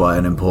that's quite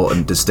an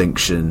important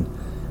distinction?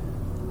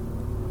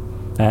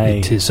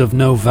 It is of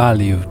no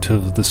value to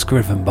the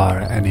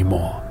Scrivenbar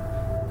anymore.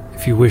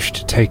 If you wish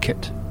to take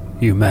it,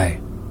 you may.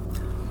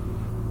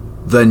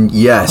 Then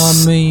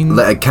yes, I mean,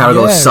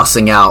 Caragor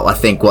sussing out, I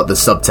think, what the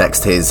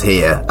subtext is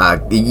here.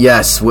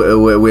 Yes,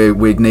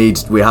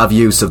 we have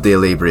use of the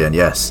Olibrian,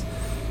 yes.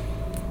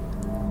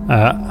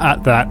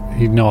 At that,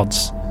 he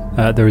nods.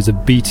 There is a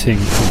beating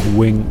of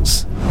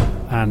wings,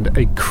 and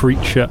a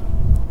creature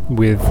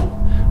with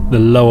the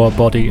lower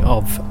body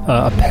of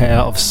a pair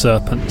of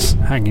serpents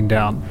hanging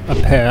down, a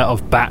pair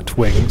of bat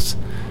wings,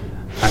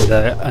 and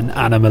an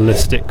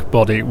animalistic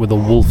body with a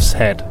wolf's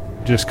head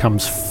just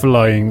comes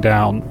flying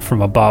down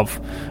from above,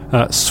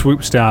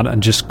 swoops down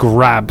and just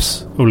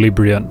grabs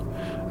Olibrian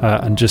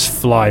and just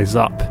flies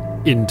up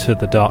into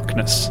the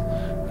darkness.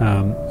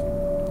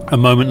 A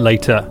moment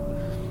later,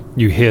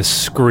 you hear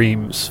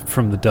screams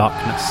from the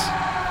darkness.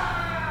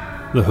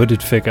 The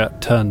hooded figure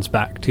turns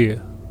back to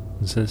you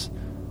and says,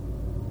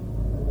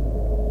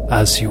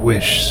 "As you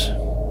wish."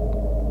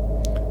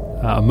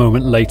 A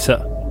moment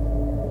later,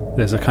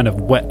 there's a kind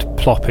of wet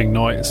plopping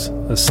noise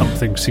as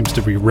something seems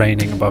to be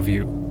raining above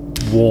you,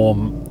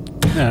 warm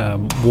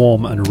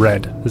and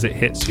red as it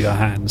hits your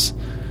hands.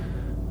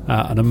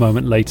 And a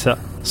moment later,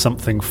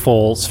 something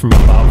falls from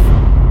above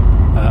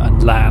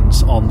and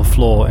lands on the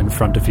floor in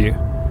front of you.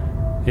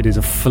 It is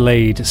a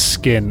flayed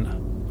skin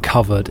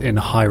covered in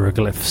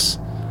hieroglyphs.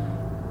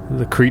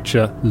 The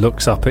creature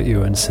looks up at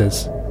you and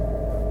says,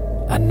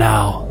 "And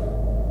now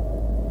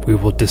we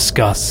will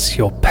discuss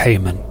your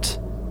payment."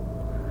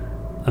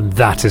 And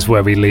that is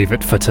where we leave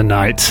it for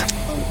tonight.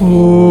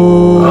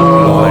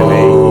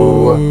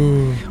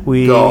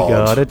 We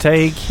gotta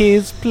take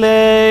his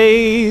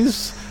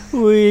place.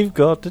 We've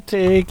got to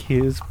take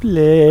his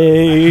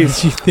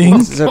place. You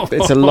think?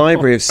 It's a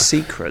library of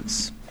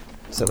secrets.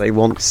 So they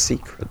want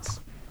secrets.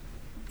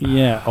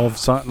 Yeah,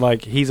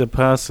 like, he's a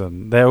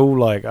person. They're all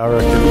like, I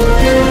reckon.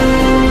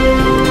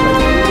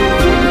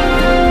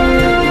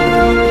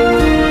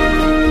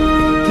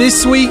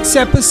 This week's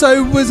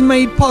episode was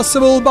made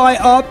possible by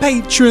our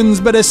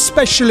patrons, but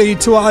especially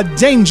to our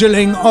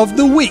Dangerling of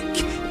the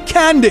Week.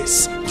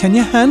 Candice, can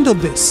you handle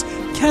this?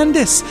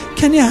 Candice,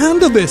 can you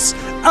handle this?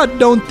 I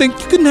don't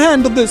think you can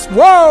handle this.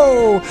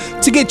 Whoa!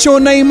 To get your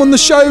name on the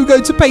show,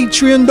 go to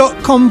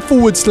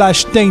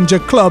patreon.com/Danger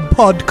Club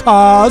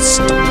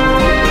Podcast.